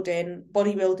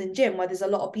bodybuilding gym where there's a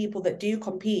lot of people that do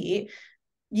compete,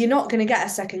 you're not going to get a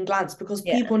second glance because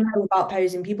Yeah. people know about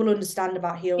posing, people understand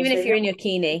about heels, Even if they know. you're in your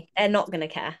kini, they're not gonna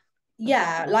care.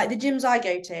 Yeah, like the gyms I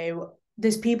go to,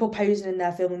 there's people posing in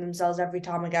there filming themselves every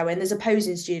time I go in. There's a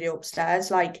posing studio upstairs.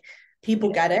 Like people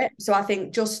Yeah. get it. So I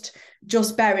think just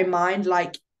bear in mind,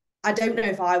 like I don't know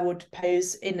if I would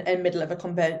pose in a middle of a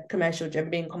commercial gym,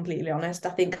 being completely honest. I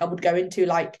think I would go into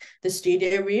like the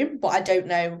studio room, but I don't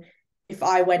know if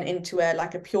I went into a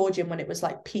like a pure gym when it was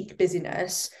like peak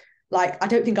busyness. Like I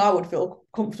don't think I would feel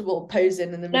comfortable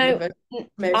posing in the middle of No, a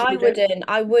commercial I gym. wouldn't.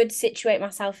 I would situate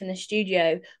myself in the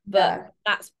studio, but Yeah,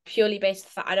 that's purely based on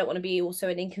the fact I don't want to be also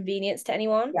an inconvenience to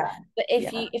anyone. yeah, But yeah.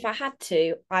 if I had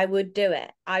to, I would do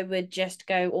it. I would just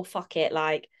go, well, fuck it.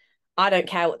 Like, I don't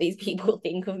care what these people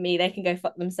think of me. They can go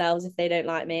fuck themselves if they don't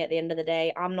like me at the end of the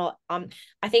day. I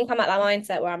think I'm at that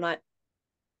mindset where I'm like,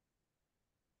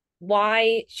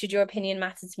 why should your opinion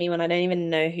matter to me when I don't even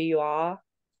know who you are?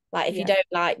 Like, if you Yeah. don't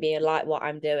like me or like what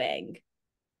I'm doing,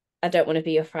 I don't want to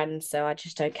be your friend, so I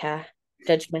just don't care.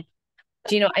 Judge me.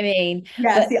 Do you know what I mean?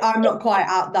 Yeah, But see, I'm not quite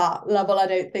at that level, I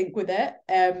don't think, with it.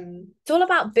 it's all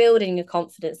about building your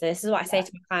confidence. This is what I say Yeah,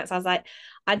 to my clients. I was like,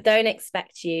 I don't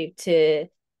expect you to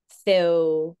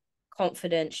feel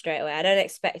confident straight away. I don't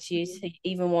expect you to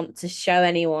even want to show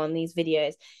anyone these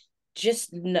videos.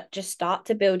 Just start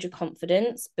to build your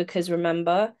confidence, because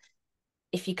remember,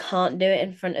 if you can't do it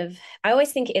in front of, I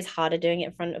always think it is harder doing it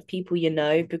in front of people,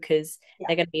 because yeah,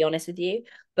 they're going to be honest with you.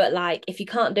 But like, if you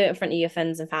can't do it in front of your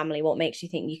friends and family, what makes you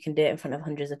think you can do it in front of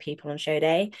hundreds of people on show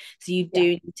day? So you do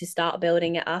Yeah. need to start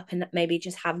building it up and maybe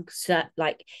just have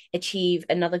like achieve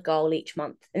another goal each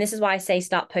month. And this is why I say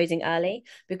start posing early,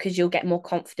 because you'll get more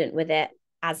confident with it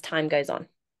as time goes on.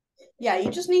 Yeah,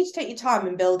 you just need to take your time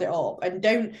and build it up, and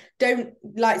don't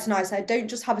like tonight said, don't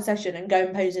just have a session and go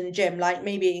and pose in a gym. Like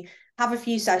maybe have a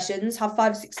few sessions, have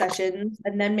 5 6 sessions,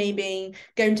 and then maybe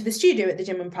go into the studio at the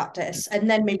gym and practice, and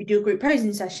then maybe do a group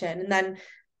posing session, and then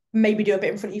maybe do a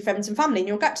bit in front of your friends and family, and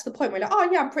you'll get to the point where you're like,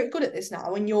 oh yeah, I'm pretty good at this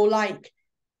now, and you're like,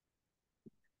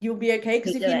 you'll be okay.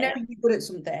 Because You if do you it, know yeah. you're good at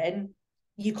something,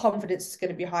 your confidence is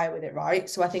going to be higher with it, right?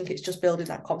 So I think it's just building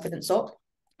that confidence up.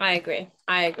 I agree.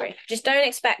 I agree. Just don't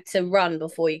expect to run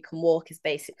before you can walk is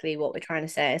basically what we're trying to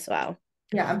say as well.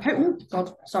 Yeah, and oh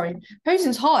God, sorry,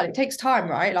 posing's hard. It takes time,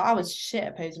 right? Like I was shit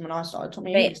at posing when I started. It took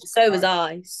me But ages. so was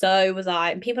I. So was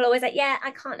I. And people are always like, yeah, I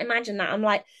can't imagine that. I'm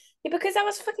like, yeah, because that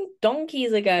was fucking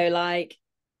donkeys ago. Like,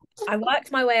 I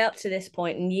worked my way up to this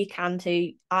point, and you can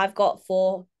too. I've got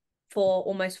four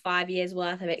almost 5 years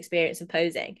worth of experience of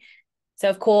posing. So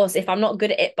of course, if I'm not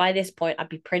good at it by this point, I'd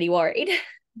be pretty worried.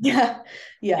 Yeah,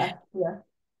 yeah, yeah. Okay,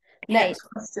 Next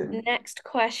question. next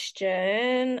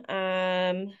question.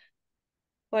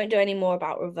 Won't do any more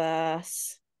about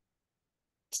reverse.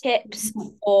 Tips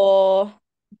or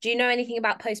do you know anything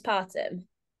about postpartum?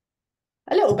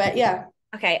 A little bit, yeah.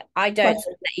 Okay, I don't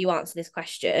Question. let you answer this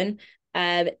question.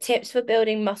 Tips for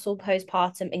building muscle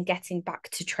postpartum and getting back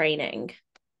to training.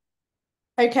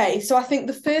 Okay, so I think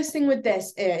the first thing with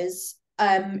this is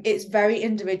it's very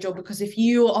individual, because if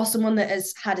you are someone that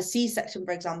has had a C-section,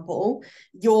 for example,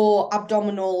 your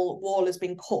abdominal wall has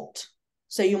been cut.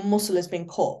 So your muscle has been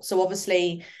cut. So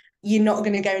obviously you're not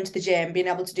going to go into the gym being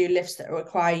able to do lifts that are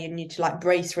requiring you to like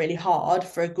brace really hard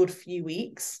for a good few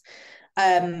weeks.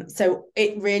 So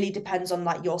it really depends on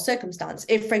like your circumstance.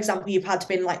 If, for example, you've had to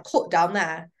been like cut down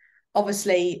there,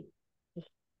 obviously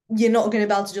you're not going to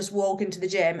be able to just walk into the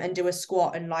gym and do a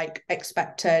squat and like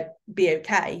expect to be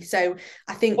okay. So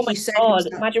I Oh think my your God,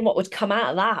 circumstance. imagine what would come out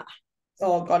of that.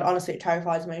 Oh God, honestly, it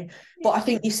terrifies me. But I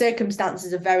think your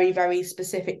circumstances are very, very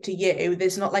specific to you.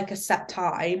 There's not like a set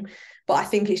time, but I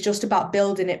think it's just about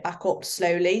building it back up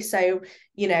slowly. So,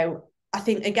 you know, I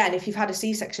think again, if you've had a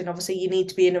C-section, obviously you need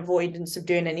to be in avoidance of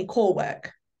doing any core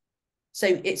work.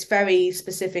 So it's very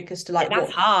specific as to like That's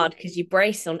what. hard because you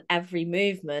brace on every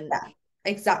movement. Yeah,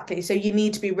 exactly. So you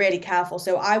need to be really careful.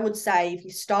 So I would say if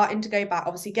you're starting to go back,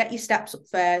 obviously get your steps up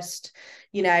first.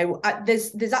 You know,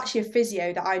 there's actually a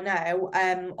physio that I know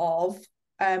of.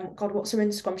 God, what's her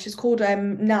Instagram? She's called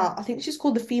I think she's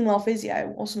called the female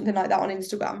physio or something like that on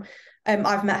Instagram.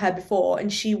 I've met her before,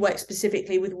 and she works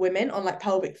specifically with women on like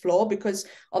pelvic floor, because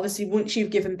obviously once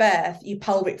you've given birth, your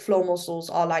pelvic floor muscles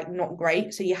are like not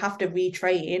great, so you have to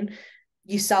retrain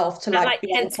yourself to That like like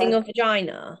be able tensing to. your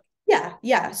vagina. Yeah,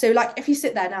 yeah. So like if you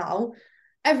sit there now,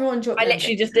 everyone I no, I'm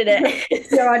literally just did it. joking.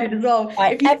 Yeah, I did as well.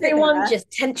 Right, If you sit everyone there,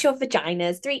 just tense your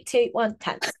vaginas. 3, 2, 1,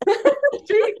 tense.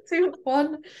 3 2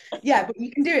 1. Yeah, but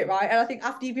you can do it, right? And I think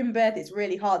after you've been birthed, it's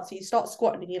really hard. So you start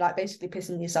squatting and you're like basically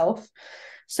pissing yourself.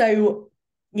 So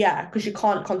yeah, because you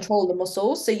can't control the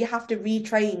muscles. So you have to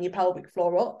retrain your pelvic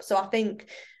floor up. So I think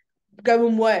go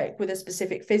and work with a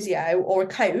specific physio or a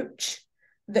coach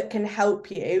that can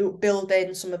help you build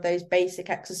in some of those basic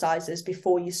exercises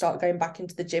before you start going back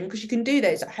into the gym, because you can do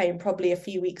those at home probably a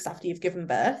few weeks after you've given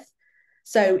birth.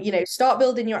 So, you know, start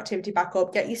building your activity back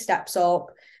up, get your steps up,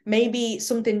 maybe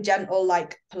something gentle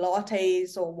like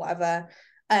Pilates or whatever.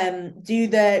 Do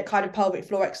the kind of pelvic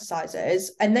floor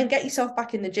exercises and then get yourself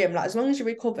back in the gym. Like as long as you're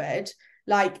recovered,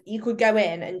 like you could go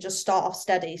in and just start off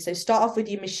steady. So start off with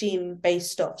your machine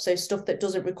based stuff. So stuff that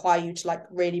doesn't require you to like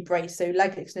really brace. So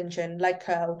leg extension, leg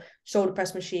curl, shoulder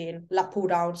press machine, lat pull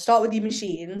down. Start with your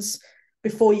machines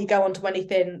before you go on to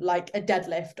anything like a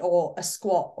deadlift or a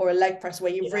squat or a leg press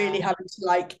where you're Yeah. really having to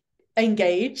like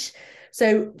engage.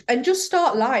 So, and just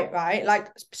start light, right? Like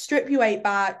strip your weight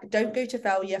back, don't go to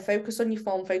failure, focus on your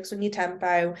form, focus on your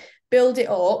tempo, build it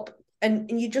up. And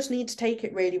you just need to take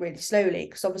it really, really slowly,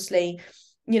 because obviously,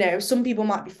 you know, some people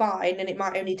might be fine and it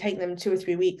might only take them 2 or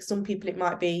 3 weeks. Some people it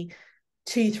might be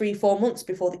 2 3 4 months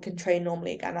before they can train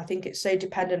normally again. I think it's so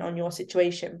dependent on your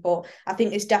situation, but I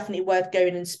think it's definitely worth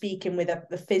going and speaking with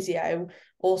a physio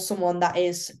or someone that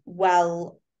is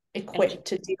well equipped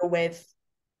to deal with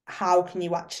how can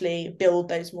you actually build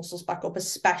those muscles back up,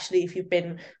 especially if you've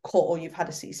been caught or you've had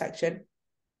a C-section.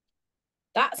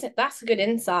 That's a good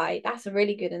insight. That's a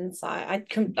really good insight.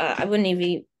 I wouldn't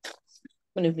even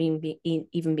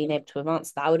been able to have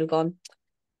answered that. I would have gone,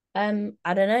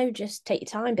 I don't know, just take your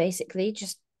time, basically.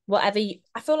 Just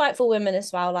I feel like for women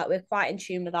as well, like we're quite in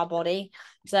tune with our body.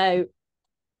 So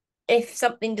if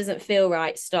something doesn't feel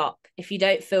right, stop. If you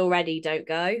don't feel ready, don't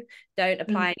go. Don't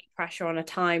apply any pressure on a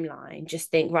timeline.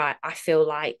 Just think, right, I feel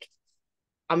like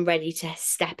I'm ready to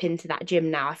step into that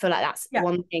gym now. I feel like that's Yeah.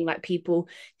 one thing, like people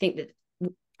think that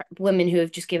women who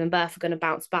have just given birth are going to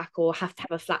bounce back or have to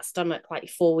have a flat stomach like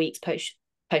 4 weeks post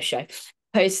show,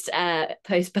 post birth.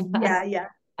 Yeah, yeah.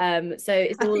 So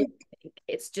it's I all, think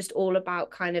it's just all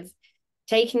about kind of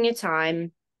taking your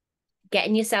time,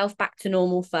 getting yourself back to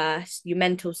normal first, your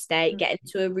mental state, get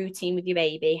into a routine with your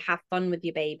baby, have fun with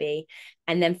your baby,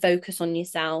 and then focus on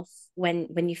yourself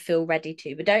when you feel ready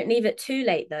to. But don't leave it too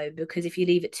late though, because if you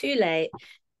leave it too late,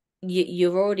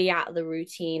 you're already out of the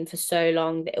routine for so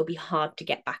long that it'll be hard to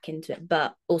get back into it.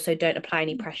 But also don't apply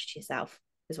any pressure to yourself,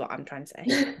 is what I'm trying to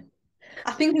say.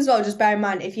 I think as well, just bear in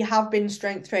mind, if you have been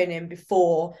strength training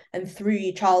before and through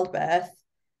your childbirth,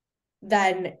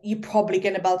 then you're probably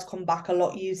going to be able to come back a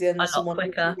lot easier A than lot someone who's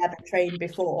quicker. never trained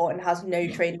before and has no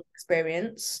training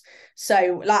experience.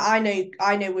 So, like,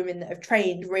 I know women that have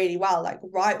trained really well, like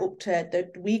right up to the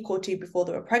week or two before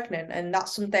they were pregnant, and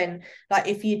that's something like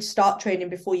if you start training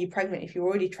before you're pregnant, if you're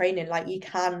already training, like you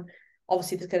can.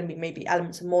 Obviously, there's going to be maybe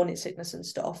elements of morning sickness and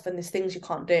stuff, and there's things you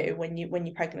can't do when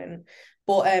you're pregnant,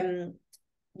 but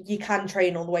you can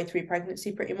train all the way through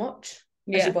pregnancy pretty much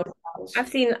as Yeah. your body allows.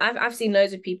 I've seen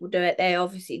loads of people do it. They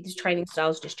obviously the training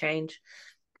styles just change.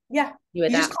 Yeah, You you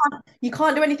just adapt.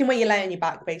 can't do anything when you lay on your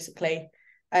back basically,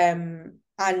 and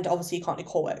obviously you can't do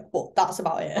core work, but that's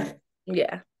about it.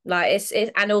 Yeah. Like it's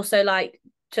and also like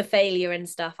to failure and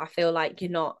stuff, I feel like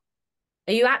you're not,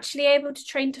 are you actually able to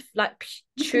train to like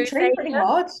You can true train pretty failure?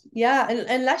 hard, yeah, and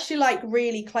unless you're like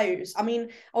really close. I mean,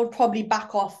 I would probably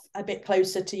back off a bit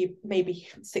closer to maybe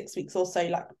 6 weeks or so,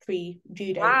 like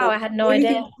pre-due date. Wow, But I had the no only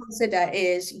idea. thing to consider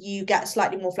is you get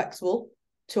slightly more flexible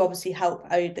to obviously help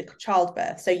out the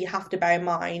childbirth. So you have to bear in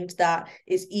mind that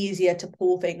it's easier to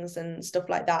pull things and stuff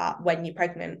like that when you're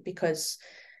pregnant because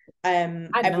I had no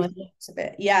everything idea. a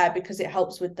bit, yeah, because it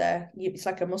helps with it's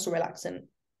like a muscle relaxant.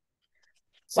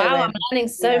 So Wow, I'm learning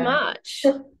so yeah. much.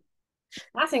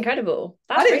 That's incredible.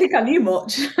 I That's didn't really, think I knew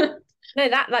much. no,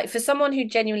 that like for someone who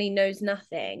genuinely knows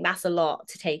nothing, that's a lot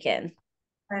to take in.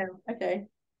 Oh, okay.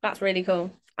 That's really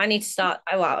cool. I need to start.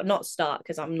 Oh, well, not start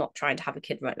because I'm not trying to have a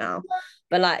kid right now,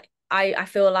 but like I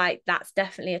feel like that's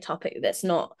definitely a topic that's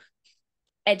not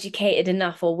educated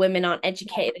enough, or women aren't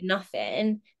educated enough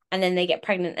in, and then they get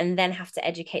pregnant and then have to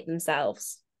educate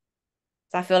themselves.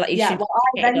 So I feel like you Yeah, should well,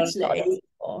 be educated on a lot of this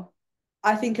before.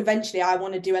 I think eventually I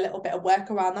want to do a little bit of work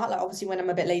around that, like obviously when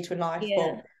I'm a bit later in life, but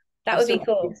Yeah, that I've would still be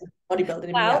got cool. bodybuilding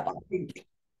in me yet, Well, but I think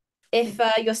if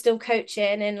you're still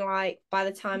coaching in like by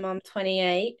the time I'm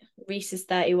 28, Reese is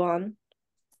 31,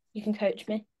 you can coach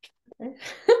me.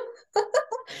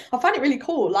 I find it really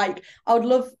cool. Like I would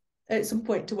love at some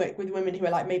point to work with women who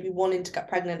are like maybe wanting to get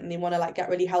pregnant and they want to like get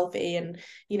really healthy and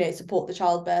support the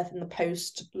childbirth and the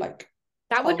post like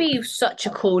That would child. be such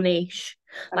a cool niche.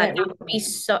 I know Like it that would would be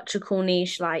such a cool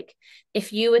niche. Like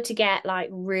if you were to get like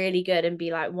really good and be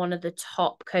like one of the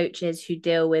top coaches who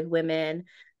deal with women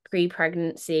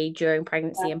pre-pregnancy, during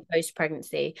pregnancy and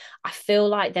post-pregnancy, I feel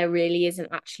like there really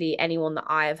isn't actually anyone that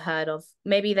I have heard of.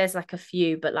 Maybe there's like a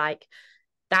few, but like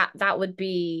that would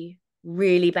be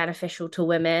really beneficial to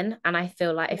women. And I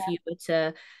feel like if yeah. you were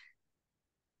to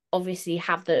obviously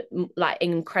have the like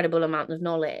incredible amount of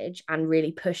knowledge and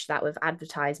really push that with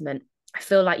advertisement, I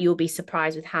feel like you'll be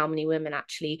surprised with how many women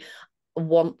actually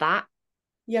want that.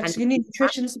 Yeah, And because you need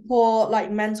nutrition support, like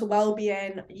mental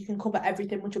well-being. You can cover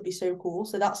everything, which would be so cool.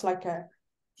 So that's like a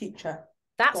future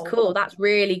that's goal. cool. That's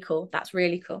really cool. That's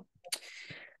really cool.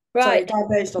 Sorry, Right.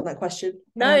 diverged on that question.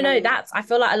 No, that's, I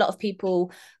feel like a lot of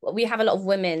people, we have a lot of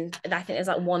women. I think there's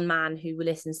like one man who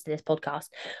listens to this podcast,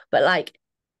 but like,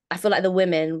 I feel like the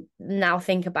women now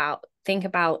think about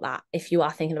that if you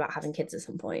are thinking about having kids at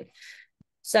some point.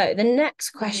 So the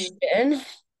next Mhm. question,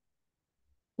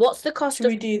 what's the cost Should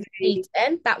of we do the?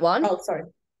 competing? That one? Oh, sorry.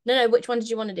 No, which one did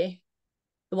you want to do?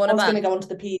 The one I was above? going to go on to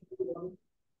the P one.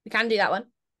 We can do that one.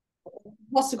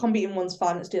 What's the competing one's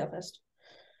fine. Let's do that first.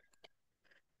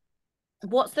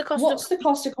 What's the cost of What's the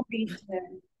cost of competing?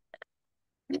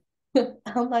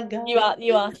 Oh my you god. are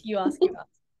you ask, you ask, you ask.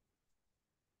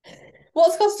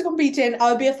 What's the cost of competing?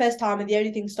 I would be a first time, and the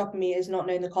only thing stopping me is not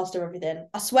knowing the cost of everything.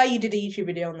 I swear you did a YouTube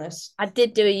video on this. I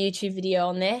did do a YouTube video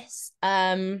on this.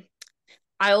 I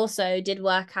also did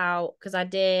work out because I'm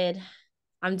doing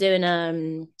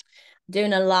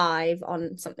a live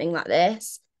on something like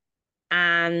this,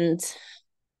 and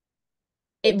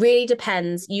it really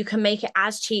depends. You can make it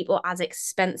as cheap or as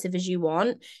expensive as you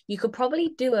want. You could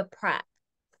probably do a prep,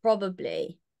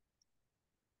 probably.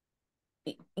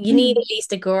 You need at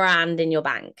least £1,000 in your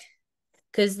bank.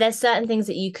 Because there's certain things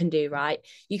that you can do, right?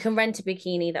 You can rent a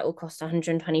bikini that will cost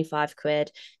 125 quid.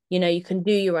 You know, you can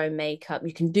do your own makeup,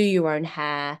 you can do your own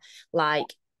hair. Like,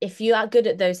 if you are good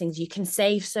at those things, you can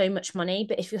save so much money.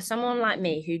 But if you're someone like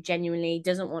me who genuinely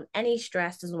doesn't want any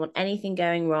stress, doesn't want anything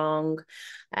going wrong,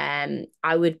 I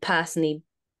would personally,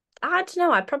 I don't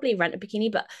know, I'd probably rent a bikini.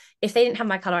 But if they didn't have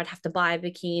my color, I'd have to buy a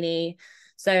bikini.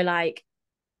 So, like,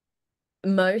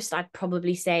 most I'd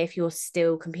probably say if you're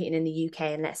still competing in the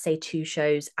UK and let's say 2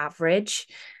 shows average,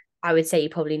 I would say you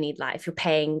probably need, like, if you're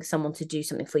paying someone to do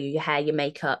something for you, your hair, your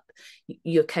makeup,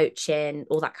 your coaching,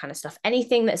 all that kind of stuff,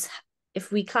 anything that's,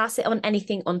 if we class it on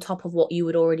anything on top of what you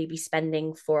would already be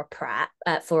spending for a prep,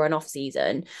 for an off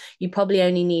season, you probably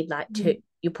only need like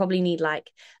you probably need like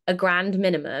 £1,000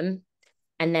 minimum,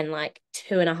 and then like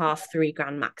 2.5 3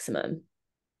 grand maximum.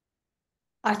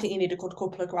 I think you need a good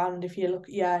couple of grand if you look,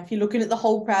 yeah, if you're looking at the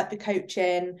whole prep, the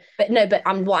coaching. But no, but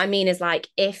what I mean is, like,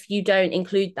 if you don't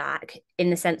include that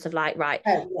in the sense of like, right,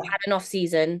 Oh you yeah, had an off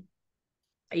season,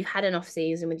 you've had an off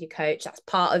season with your coach, that's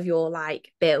part of your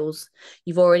like bills.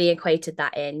 You've already equated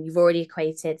that in. You've already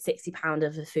equated £60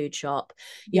 of a food shop.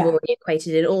 You've yeah, already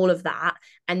equated in all of that.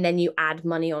 And then you add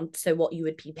money on. So what you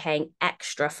would be paying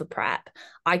extra for prep.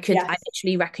 I yes,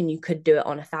 actually reckon you could do it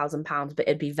on £1,000, but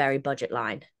it'd be very budget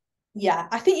line. yeah.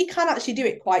 I think you can actually do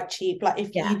it quite cheap. Like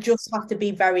if Yeah. you just have to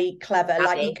be very clever.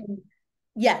 Like you Savvy. can,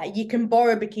 yeah, you can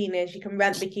borrow bikinis, you can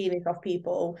rent bikinis off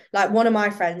people. Like one of my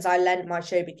friends, I lent my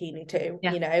show bikini to.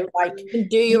 Yeah. Like You can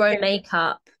do you your own can,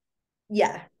 makeup.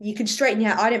 yeah, you can straighten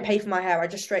your hair. I didn't pay for my hair. I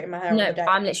just straightened my hair on the No, day.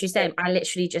 I'm literally saying I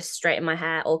literally just straighten my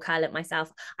hair or curl it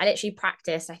myself. I literally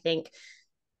practiced, I think,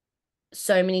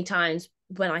 so many times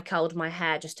when I curled my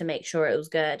hair just to make sure it was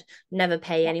good. Never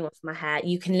pay Yeah, anyone for my hair.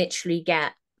 You can literally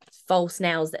get false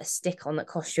nails that are stick on that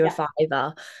cost you a yeah,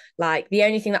 fiver. Like, the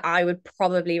only thing that I would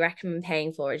probably recommend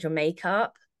paying for is your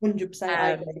makeup. 100%. I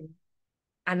agree. Um,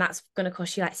 and that's going to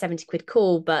cost you like 70 quid,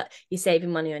 cool, but you're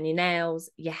saving money on your nails,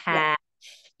 your Yeah, hair,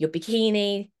 your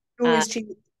bikini. Uh, always cheap.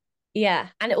 yeah.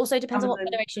 And it also depends on what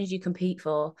Amazon. federations you compete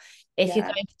for. If you're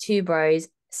Yeah, going for two bros,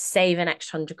 save an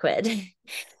extra 100 quid.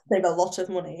 save a lot of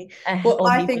money. But Or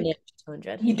I leave think an extra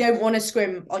 200. you don't want to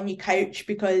scrimp on your coach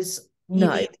because you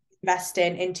No, need to invest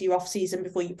into your off season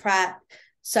before you prep.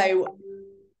 So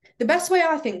the best way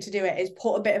I think to do it is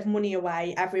put a bit of money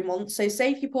away every month. So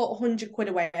say if you put 100 quid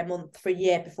away a month for a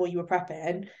year before you were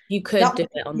prepping, you could that do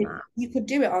it on that. you could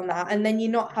do it on that, and then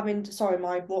you're not having to, sorry,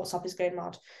 my WhatsApp is going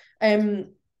mad.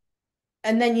 Um,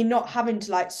 and then you're not having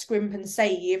to like scrimp and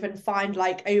save and find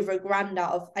like over £1,000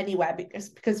 out of anywhere,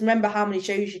 because remember how many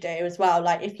shows you do as well.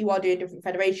 Like if you are doing different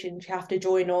federations, you have to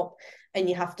join up and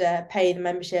you have to pay the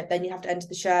membership, then you have to enter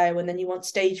the show, and then you want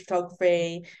stage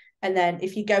photography, and then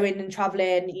if you go in and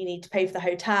traveling, you need to pay for the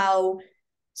hotel.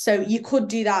 So you could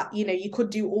do that, you could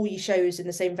do all your shows in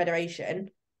the same federation,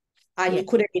 and Yeah, you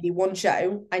could only do one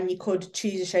show, and you could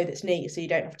choose a show that's near you so you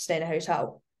don't have to stay in a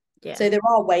hotel. yeah, So there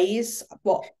are ways,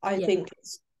 but yeah.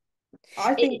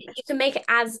 I think You can make it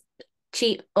as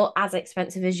cheap or as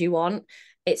expensive as you want.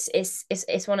 It's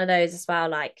one of those as well.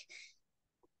 Like,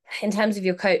 in terms of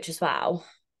your coach as well,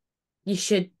 you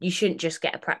shouldn't just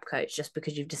get a prep coach just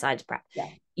because you've decided to prep. yeah,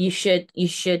 You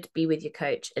should be with your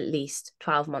coach at least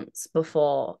 12 months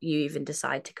before you even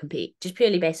decide to compete, just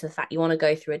purely based on the fact you want to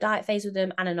go through a diet phase with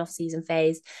them and an off-season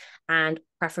phase, and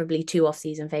preferably 2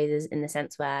 off-season phases, in the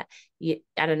sense where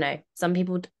I don't know,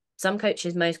 some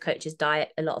coaches, most coaches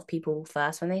diet a lot of people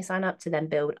first when they sign up to then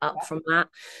build up yeah, from that.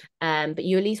 But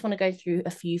you at least want to go through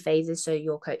a few phases so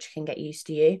your coach can get used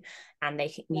to you, and you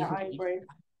yeah, can I get used. agree.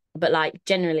 But like,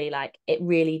 generally, like, it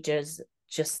really does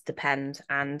just depend.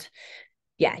 And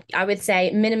yeah, I would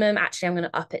say minimum, actually I'm going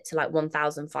to up it to like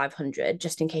 1,500,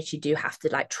 just in case you do have to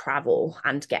like travel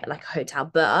and get like a hotel.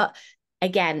 But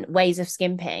again, ways of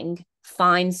skimping: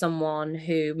 find someone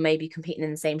who may be competing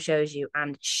in the same show as you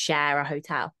and share a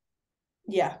hotel.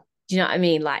 Yeah, Do you know what I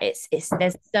mean? Like, it's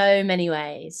there's so many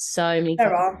ways, so many there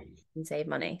fucking are. ways you can save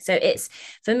money. So it's,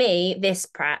 for me, this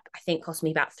prep I think cost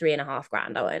me about 3.5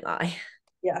 grand, I won't lie.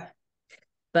 Yeah,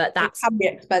 But it that's can be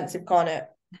expensive, can't it?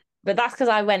 but that's because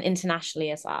I went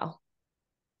internationally as well.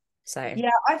 So Yeah,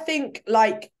 I think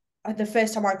like the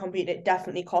first time I competed, it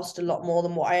definitely cost a lot more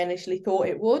than what I initially thought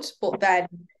it would. But then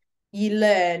you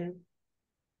learn,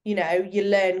 you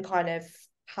learn kind of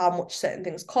how much certain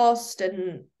things cost,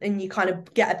 and you kind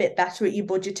of get a bit better at your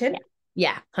yeah, budgeting.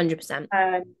 yeah, 100%.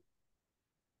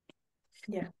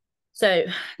 Yeah. So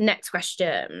next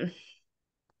question,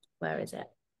 where is it?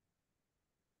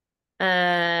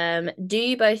 Do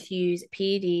you both use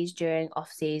PEDs during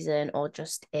off season or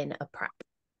just in a prep?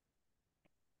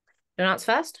 You want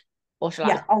to answer first? Or shall I?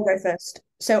 Yeah, I'll go first.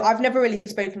 So I've never really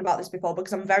spoken about this before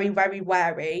because I'm very, very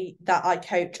wary that I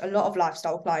coach a lot of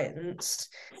lifestyle clients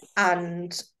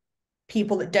and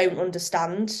people that don't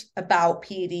understand about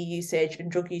PED usage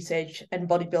and drug usage and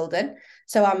bodybuilding.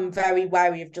 So I'm very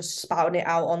wary of just spouting it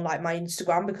out on like my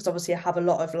Instagram because obviously I have a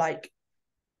lot of like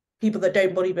people that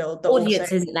don't bodybuild that also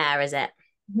Audience isn't there, is it?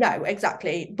 no,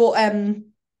 exactly. But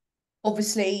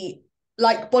obviously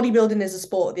like bodybuilding is a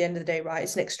sport at the end of the day, right?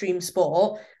 It's an extreme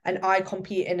sport and I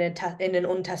compete in in an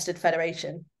untested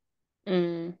federation.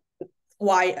 Mm.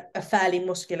 Quite a fairly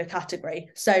muscular category.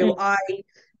 Mm. So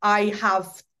I have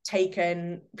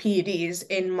taken PEDs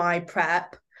in my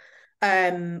prep,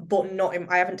 but not in,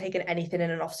 I haven't taken anything in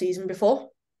an off season before.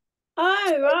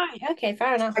 Oh, right. Okay,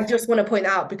 fair I enough. just want to point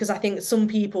out because I think some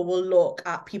people will look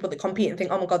at people that compete and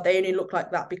think, oh my God, they only look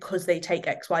like that because they take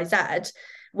XYZ.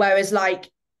 Whereas, like,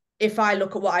 if I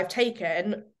look at what I've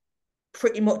taken,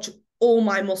 pretty much all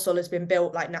my muscle has been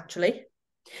built like naturally.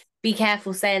 Be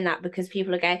careful saying that because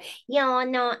people are going, you're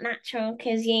not natural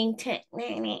because you took.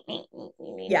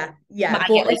 Yeah, But yeah. I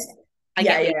get But what I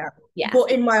yeah, get yeah, what yeah. yeah.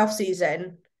 But in my off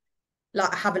season,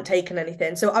 like I haven't taken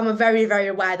anything. So I'm a very, very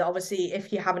aware that obviously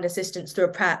if you have an assistance through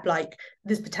a prep, like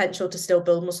there's potential to still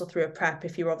build muscle through a prep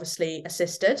if you're obviously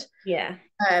assisted. Yeah.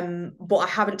 But I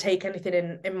haven't taken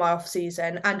anything in my off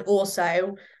season. And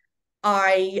also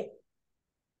I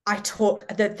I took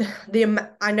the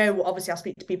I know obviously I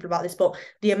speak to people about this, but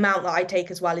the amount that I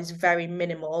take as well is very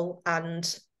minimal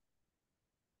and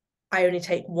I only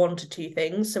take one to two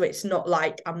things. So it's not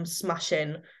like I'm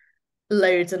smashing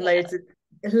loads and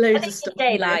At loads the of end of stuff, the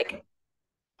day, like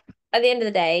at the end of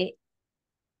the day,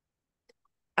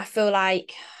 I feel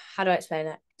like how do I explain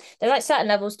it? There's like certain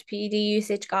levels to PED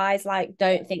usage, guys. Like,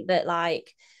 don't think that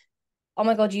like, oh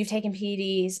my God, you've taken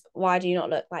PEDs. Why do you not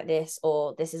look like this?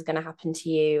 Or this is gonna happen to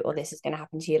you, or this is gonna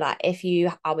happen to you. Like, if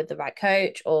you are with the right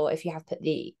coach, or if you have put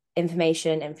the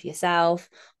information in for yourself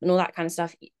and all that kind of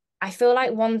stuff, I feel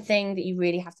like one thing that you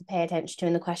really have to pay attention to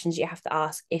and the questions you have to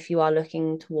ask if you are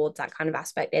looking towards that kind of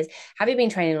aspect is, have you been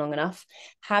training long enough?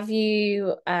 Have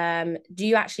you do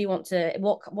you actually want to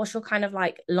what's your kind of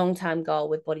like long-term goal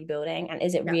with bodybuilding, and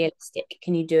is it yeah, realistic?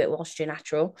 Can you do it whilst you're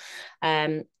natural?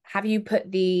 Have you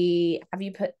put the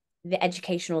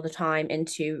education all the time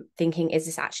into thinking, is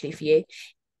this actually for you?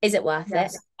 Is it worth it?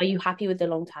 yes, Are you happy with the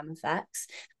long-term effects?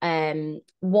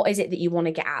 What is it that you want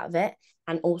to get out of it?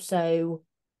 And also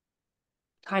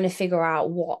kind of figure out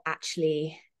what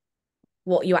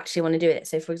you actually want to do with it.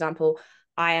 So for example,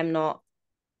 I am not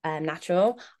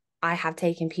natural. I have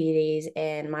taken PEDs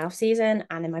in my off season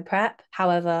and in my prep.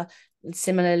 However,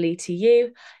 similarly to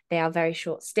you, they are very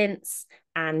short stints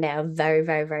and they are very,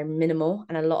 very, very minimal.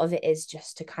 And a lot of it is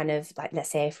just to kind of like, let's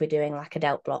say if we're doing like a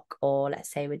delt block, or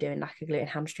let's say we're doing like a glute and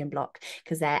hamstring block,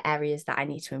 because they're areas that I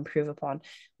need to improve upon.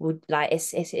 Would like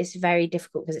it's very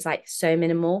difficult because it's like so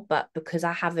minimal, but because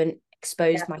I haven't yeah,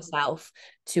 exposed myself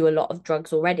to a lot of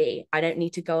drugs already, I don't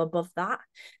need to go above that.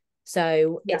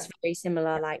 So yeah, it's very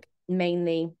similar, like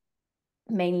mainly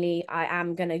I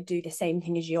am going to do the same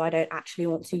thing as you. I don't actually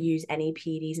want to use any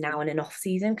PDs now in an off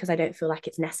season because I don't feel like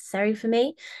it's necessary for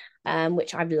me,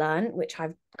 which I've learned, which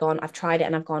I've tried it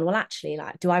and I've gone, well, actually,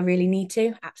 like, do I really need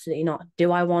to? Absolutely not.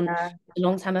 Do I want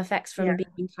long-term effects from yeah,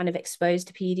 being kind of exposed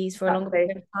to PDs for a longer exactly.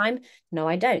 period of time? No,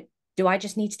 I don't. Do I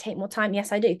just need to take more time?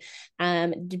 Yes, I do.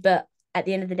 But at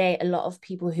the end of the day, a lot of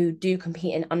people who do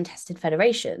compete in untested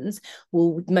federations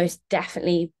will most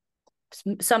definitely,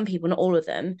 some people, not all of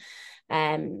them,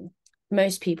 um,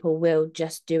 most people will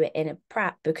just do it in a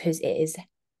prep because it is,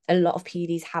 a lot of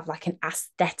PEDs have like an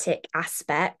aesthetic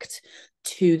aspect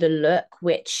to the look,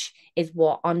 which is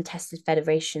what untested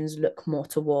federations look more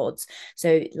towards.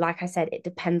 So, like I said, it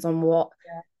depends on what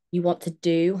Yeah, you want to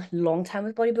do long term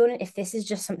with bodybuilding. If this is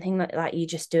just something that like you're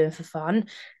just doing for fun,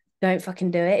 don't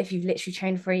fucking do it. If you've literally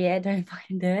trained for a year, don't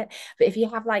fucking do it. But if you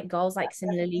have like goals like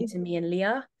similarly definitely. to me and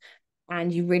Leah,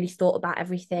 and you really thought about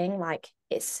everything, like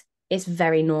it's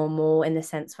very normal in the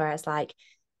sense where it's like,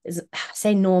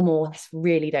 say normal, I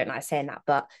really don't like saying that,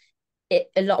 but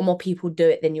a lot more people do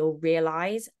it than you'll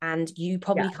realize, and you Yeah,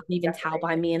 probably can't even tell definitely.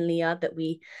 by me and Leah that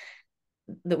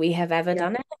we have ever Yeah,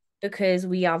 done it, because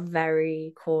we are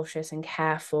very cautious and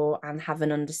careful and have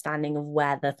an understanding of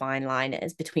where the fine line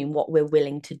is between what we're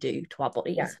willing to do to our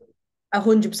yeah, bodies.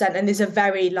 100%. And there's a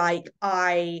very like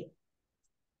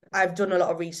I've done a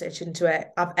lot of research into it.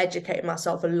 I've educated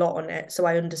myself a lot on it, so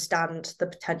I understand the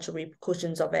potential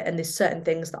repercussions of it. And there's certain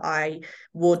things that I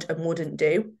would and wouldn't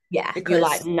do Yeah, you're because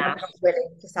like, I'm nah. not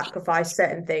willing to sacrifice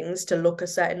certain things to look a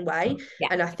certain way. Yeah.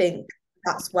 And I think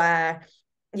that's where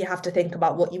you have to think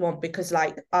about what you want, because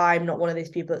like I'm not one of these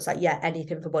people that's like, yeah,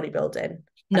 anything for bodybuilding.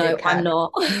 I No, don't I'm care.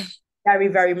 not. Very,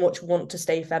 very much want to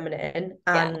stay feminine.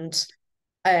 Yeah. And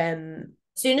As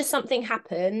soon as something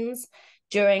happens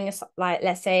during like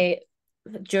let's say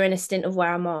during a stint of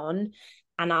where I'm on,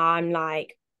 and I'm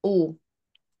like, oh,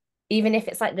 even if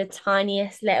it's like the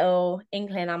tiniest little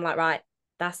inkling, I'm like, right,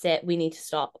 that's it. We need to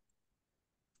stop.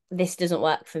 This doesn't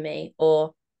work for me,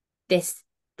 or this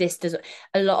this doesn't.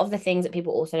 A lot of the things that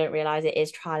people also don't realize, it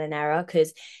is trial and error.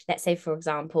 Because let's say, for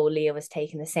example, Leah was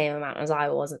taking the same amount as I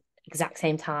was, exact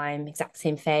same time, exact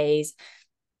same phase.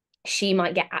 She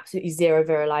might get absolutely zero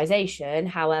virilization.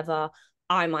 However,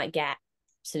 I might get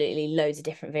absolutely loads of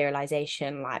different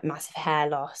virilization, like massive hair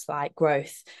loss, like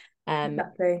growth,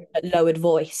 exactly. lowered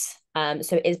voice.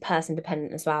 So it is person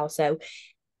dependent as well. So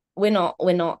we're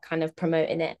not kind of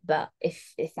promoting it, but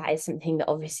if that is something that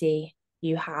obviously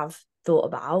you have thought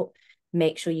about,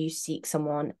 make sure you seek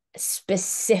someone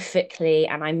specifically,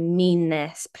 and I mean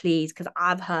this, please, because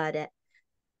I've heard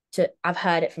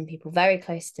it from people very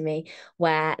close to me,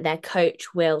 where their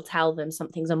coach will tell them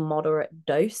something's a moderate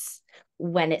dose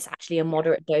when it's actually a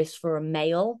moderate dose for a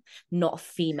male, not a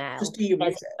Just female. do your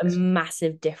There's a research.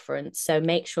 massive difference. So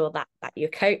make sure that your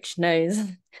coach knows that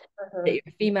Uh-huh. you're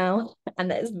a female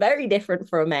and that it's very different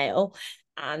for a male,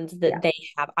 and that Yeah, they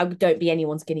have, I don't be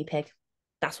anyone's guinea pig.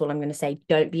 That's what I'm going to say.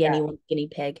 Don't be yeah, anyone's guinea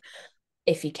pig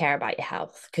if you care about your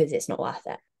health, because it's not worth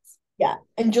it. yeah.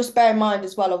 And just bear in mind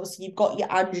as well, obviously, you've got your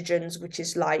androgens, which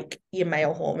is like your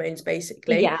male hormones,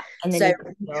 basically. Yeah. And then So you've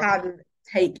got you your, can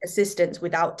take assistance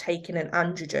without taking an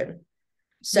androgen.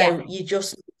 yeah. So you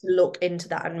just need to look into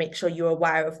that and make sure you're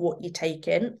aware of what you're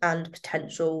taking and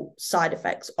potential side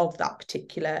effects of that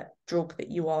particular drug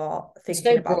that you are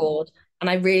thinking So about. broad,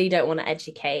 and I really don't want to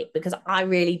educate, because I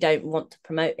really don't want to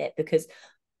promote it. Because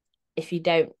if you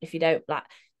don't like,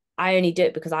 I only do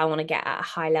it because I want to get at a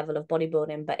high level of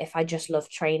bodybuilding. But if I just love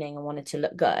training and wanted to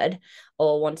look good,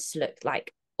 or wanted to look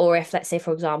like, or if, let's say,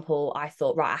 for example, I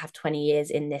thought, right, I have 20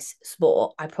 years in this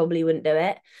sport, I probably wouldn't do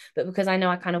it. But because I know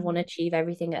I kind of want to achieve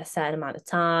everything at a certain amount of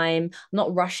time, I'm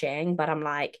not rushing, but I'm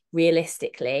like,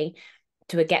 realistically,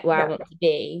 to get where I Yeah, want to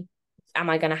be, am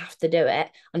I going to have to do it?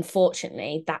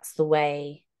 Unfortunately, that's the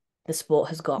way the sport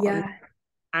has gone. yeah,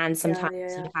 And yeah, sometimes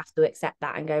yeah, you have to accept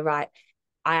that and go, right,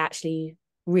 I actually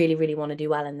really, really want to do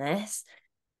well in this.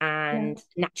 yeah, And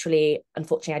naturally,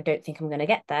 unfortunately, I don't think I'm going to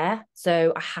get there.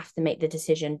 So I have to make the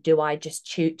decision, do I just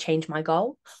change my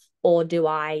goal, or do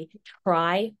I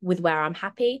try with where I'm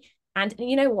happy? And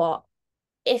you know what?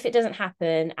 If it doesn't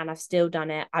happen and I've still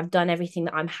done it, I've done everything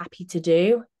that I'm happy to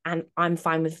do, and I'm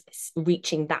fine with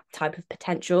reaching that type of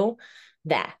potential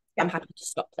there. I'm yeah, happy to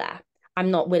stop there. I'm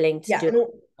not willing to yeah. do And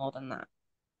more than that.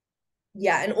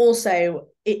 yeah, and also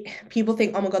it people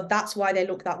think, oh my God, that's why they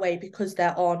look that way, because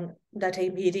they're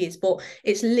taking PEDs, but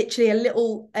it's literally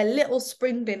a little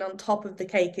sprinkling on top of the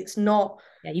cake. It's not,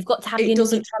 Yeah, you've got to have it your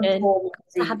doesn't nutrition, transform your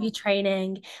to have physique. your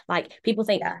training. Like, people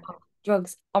think, Yeah. oh,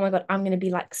 drugs, oh my God, I'm going to be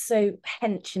like so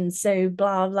hench and so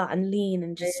blah, blah, and lean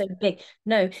and just so big.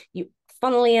 No,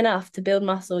 funnily enough, to build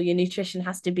muscle, your nutrition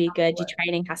has to be good, your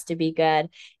training has to be good,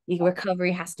 your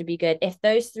recovery has to be good. If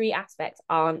those three aspects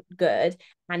aren't good,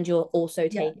 and you're also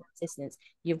Yeah. taking assistance,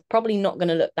 you're probably not going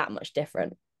to look that much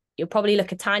different. You'll probably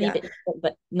look a tiny Yeah. bit different,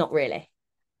 but not really.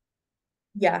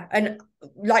 Yeah, and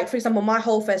like for example, my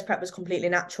whole first prep was completely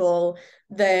natural.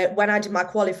 When I did my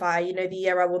qualifier, the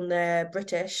year I won the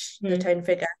British, the Mm. tone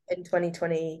figure in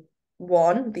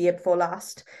 2021, the year before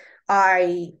last,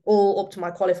 I all up to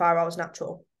my qualifier I was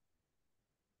natural.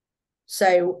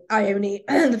 So I only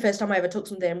the first time I ever took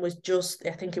something was just,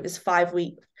 I think it was 5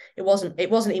 weeks. It wasn't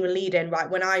even leading, right,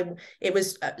 when it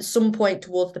was at some point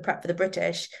towards the prep for the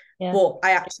British, Yeah. but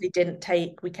I actually didn't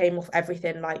take. We came off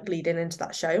everything like leading into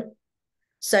that show.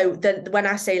 So then when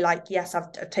I say like, yes,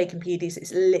 I've taken PEDs,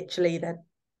 it's literally the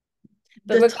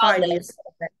But the tiniest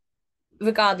of it.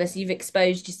 regardless, you've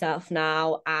exposed yourself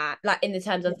now at, like, in the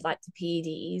terms of like the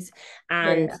PEDs,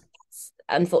 and Yeah,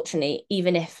 unfortunately,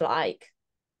 even if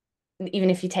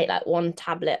you take like one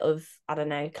tablet of, I don't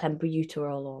know,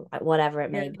 clenbuterol or like whatever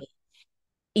it yeah, may be,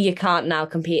 you can't now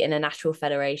compete in a national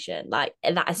federation. Like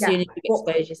that, as yeah. soon as you But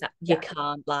expose yourself, you yeah,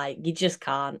 can't, like, you just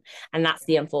can't. And that's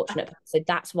the unfortunate part. So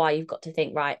that's why you've got to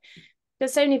think, right,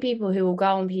 there's so many people who will go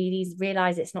on PEDs,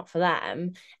 realize it's not for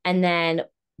them, and then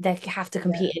they have to yeah,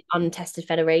 compete in untested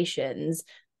federations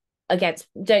against,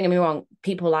 don't get me wrong,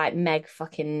 people like Meg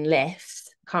fucking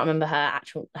Lifts. Can't remember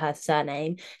her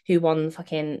surname, who won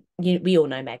fucking, we all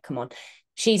know Meg, come on.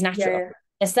 She's natural. yeah,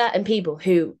 There's certain people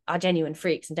who are genuine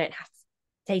freaks and don't have to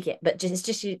take it, but just it's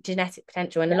just your genetic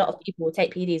potential. And a Yeah. lot of people will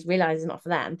take PEDs, realize it's not for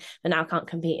them, but now can't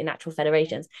compete in natural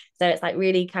federations. So it's like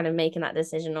really kind of making that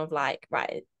decision of like,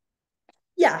 right,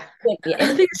 Yeah. yeah, I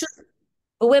think it's just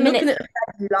for women, looking it's at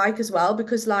the bed you like as well,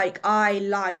 because like I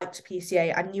liked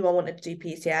PCA. I knew I wanted to do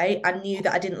PCA. I knew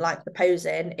that I didn't like the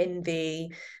posing in the,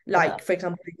 other, like, for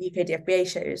example, the UK DFBA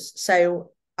shows.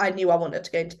 So I knew I wanted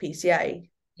to go into PCA.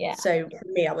 yeah. So for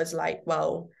me, I was like,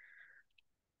 well,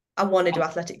 I want to do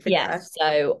athletic Yes, fitness.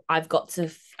 so I've got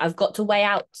to weigh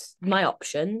out my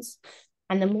options,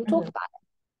 and then we'll talk Mhm. about it.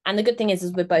 And the good thing is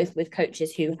we're both with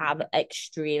coaches who have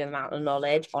extreme amount of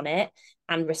knowledge on it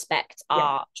and respect Yeah.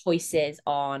 our choices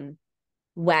on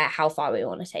where how far we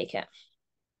want to take it.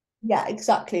 Yeah,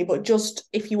 exactly. But just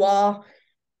if you are,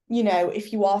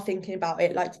 if you are thinking about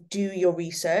it, like do your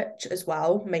research as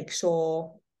well. Make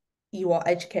sure you are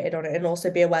educated on it and also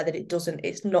be aware that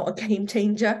it's not a game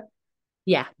changer.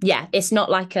 Yeah, it's not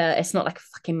like a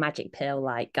fucking magic pill.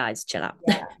 Like, guys, chill out.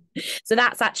 Yeah. So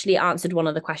that's actually answered one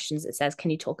of the questions that says, can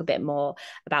you talk a bit more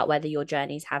about whether your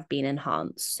journeys have been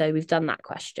enhanced? So we've done that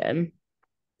question.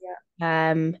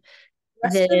 Yeah. Um, The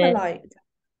rest of them are the like,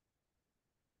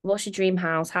 what's your dream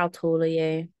house? How tall are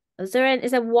you? Is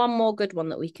there one more good one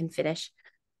that we can finish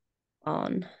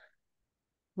on?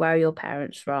 Where are your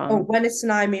parents oh, from? when is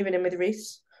Sinai moving in with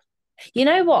Reese? You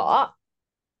know what?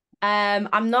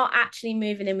 I'm not actually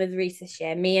moving in with Reese this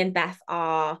year. Me and Beth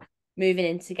are moving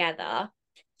in together.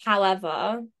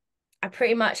 However, I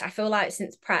feel like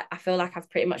since prep, I feel like I've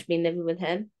pretty much been living with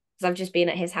him because I've just been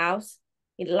at his house.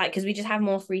 Like, because we just have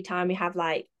more free time.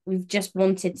 We've just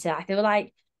wanted to, I feel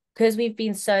like, because we've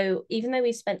been so, even though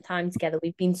we've spent time together,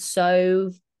 we've been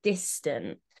so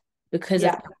distant because of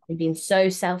Yeah. we've been so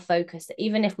self-focused that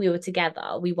even if we were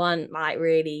together, we weren't like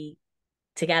really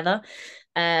together.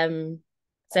 Um,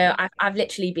 so I've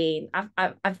literally been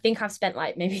I think I've spent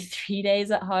like maybe 3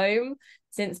 days at home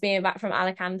since being back from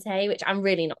Alicante, which I'm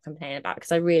really not complaining about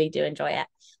because I really do enjoy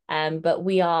it. But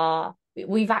we've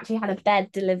actually had a bed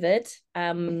Oh, delivered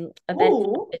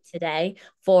today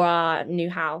for our new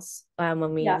house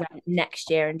when we yeah. rent next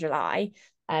year in July.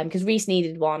 Because Reese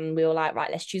needed one, we were like, right,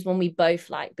 let's choose one we both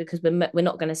like because we're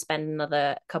not going to spend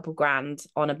another couple grand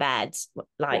on a bed Yeah.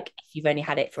 like if you've only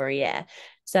had it for a year.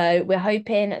 So we're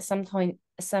hoping at sometime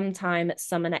at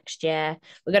summer next year.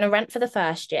 We're going to rent for the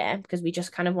first year because we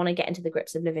just kind of want to get into the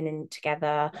grips of living in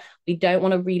together. We don't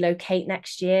want to relocate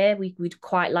next year. We'd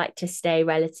quite like to stay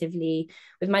relatively,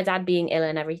 with my dad being ill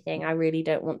and everything, I really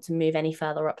don't want to move any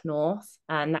further up north.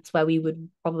 And that's where we would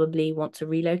probably want to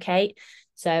relocate.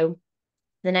 So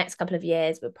the next couple of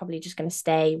years, we're probably just going to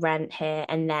stay rent here.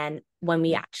 And then when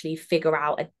we actually figure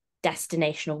out a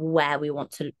destination of where we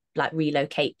want to like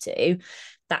relocate to,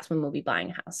 that's when we'll be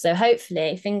buying a house. So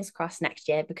hopefully, fingers crossed next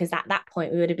year, because at that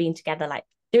point we would have been together like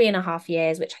 3.5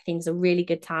 years, which I think is a really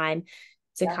good time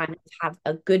to Yeah. kind of have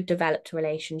a good developed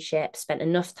relationship, spent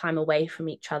enough time away from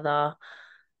each other,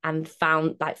 and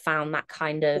found that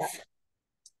kind of Yeah.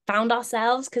 found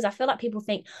ourselves. Because I feel like people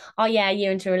think, oh yeah,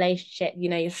 you're into a relationship,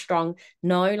 you're strong.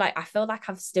 No, like I feel like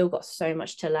I've still got so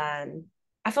much to learn.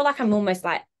 I feel like I'm almost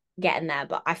like getting there,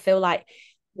 but I feel like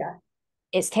Yeah.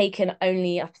 it's taken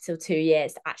only up until 2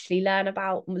 years to actually learn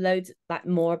about loads like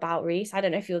more about Reese. I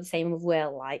don't know if you're the same with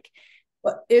Will, like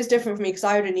But it was different for me because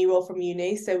I already knew all from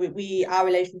uni. So we our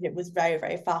relationship was very,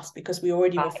 very fast because we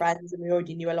already were friends and we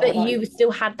already knew a lot but about you each.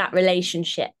 still had that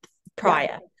relationship Yeah.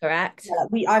 prior, correct? Yeah,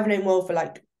 like I've known Will for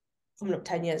like coming up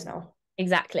 10 years now.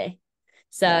 Exactly.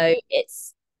 Yeah. So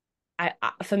it's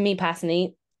for me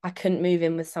personally, I couldn't move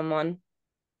in with someone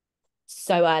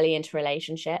so early into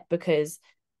relationship because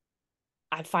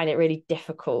I'd find it really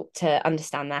difficult to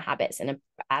understand their habits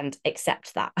and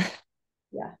accept that.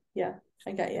 Yeah. Yeah.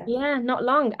 I get you. Yeah, not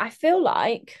long. I feel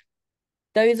like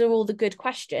those are all the good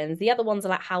questions. The other ones are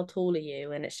like, how tall are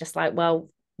you? And it's just like, well,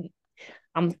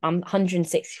 I'm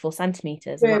 164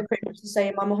 centimeters. And We're pretty much the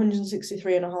same. I'm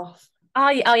 163 and a half. oh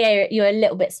yeah, you're a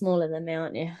little bit smaller than me,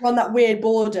 aren't you? We're on that weird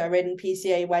border in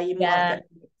PCA where you might Yeah, get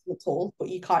the tall, but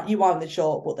you can't. You are in the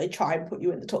short, but they try and put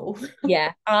you in the tall.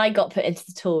 yeah. I got put into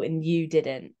the tall and you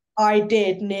didn't. I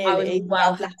did I was nearly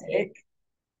well happy. athletic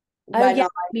Oh when yeah, I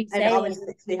you and I saying. was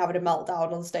literally having a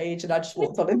meltdown on stage, and I just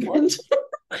walked on in the end.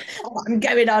 I'm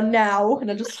going on now,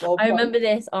 and I just stormed I off. remember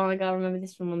this. Oh my God, I remember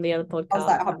this from one of the other I was podcasts.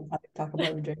 like, I haven't had a attack. I'm not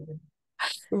even joking.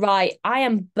 Right, I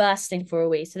am bursting for a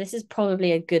wee. So this is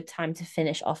probably a good time to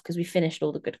finish off because we finished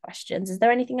all the good questions. Is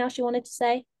there anything else you wanted to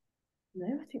say?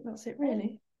 No, I think that's it,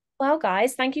 really. Well,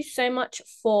 guys, thank you so much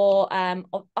for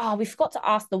we forgot to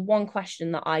ask the one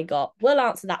question that I got. We'll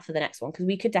answer that for the next one because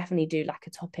we could definitely do like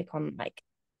a topic on like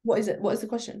What is it? What is the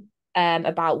question?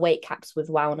 about weight caps with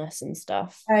wellness and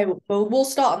stuff. Okay, we'll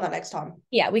start on that next time.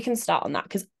 Yeah, we can start on that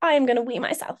because I am going to wee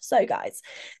myself. So, guys,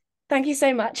 thank you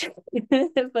so much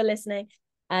for listening.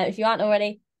 If you aren't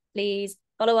already, please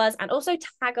follow us and also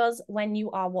tag us when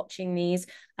you are watching these.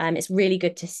 It's really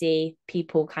good to see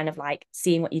people kind of like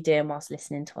seeing what you're doing whilst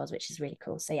listening to us, which is really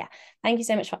cool. So, yeah, thank you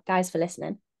so much, guys, for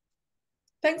listening.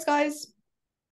 Thanks, guys.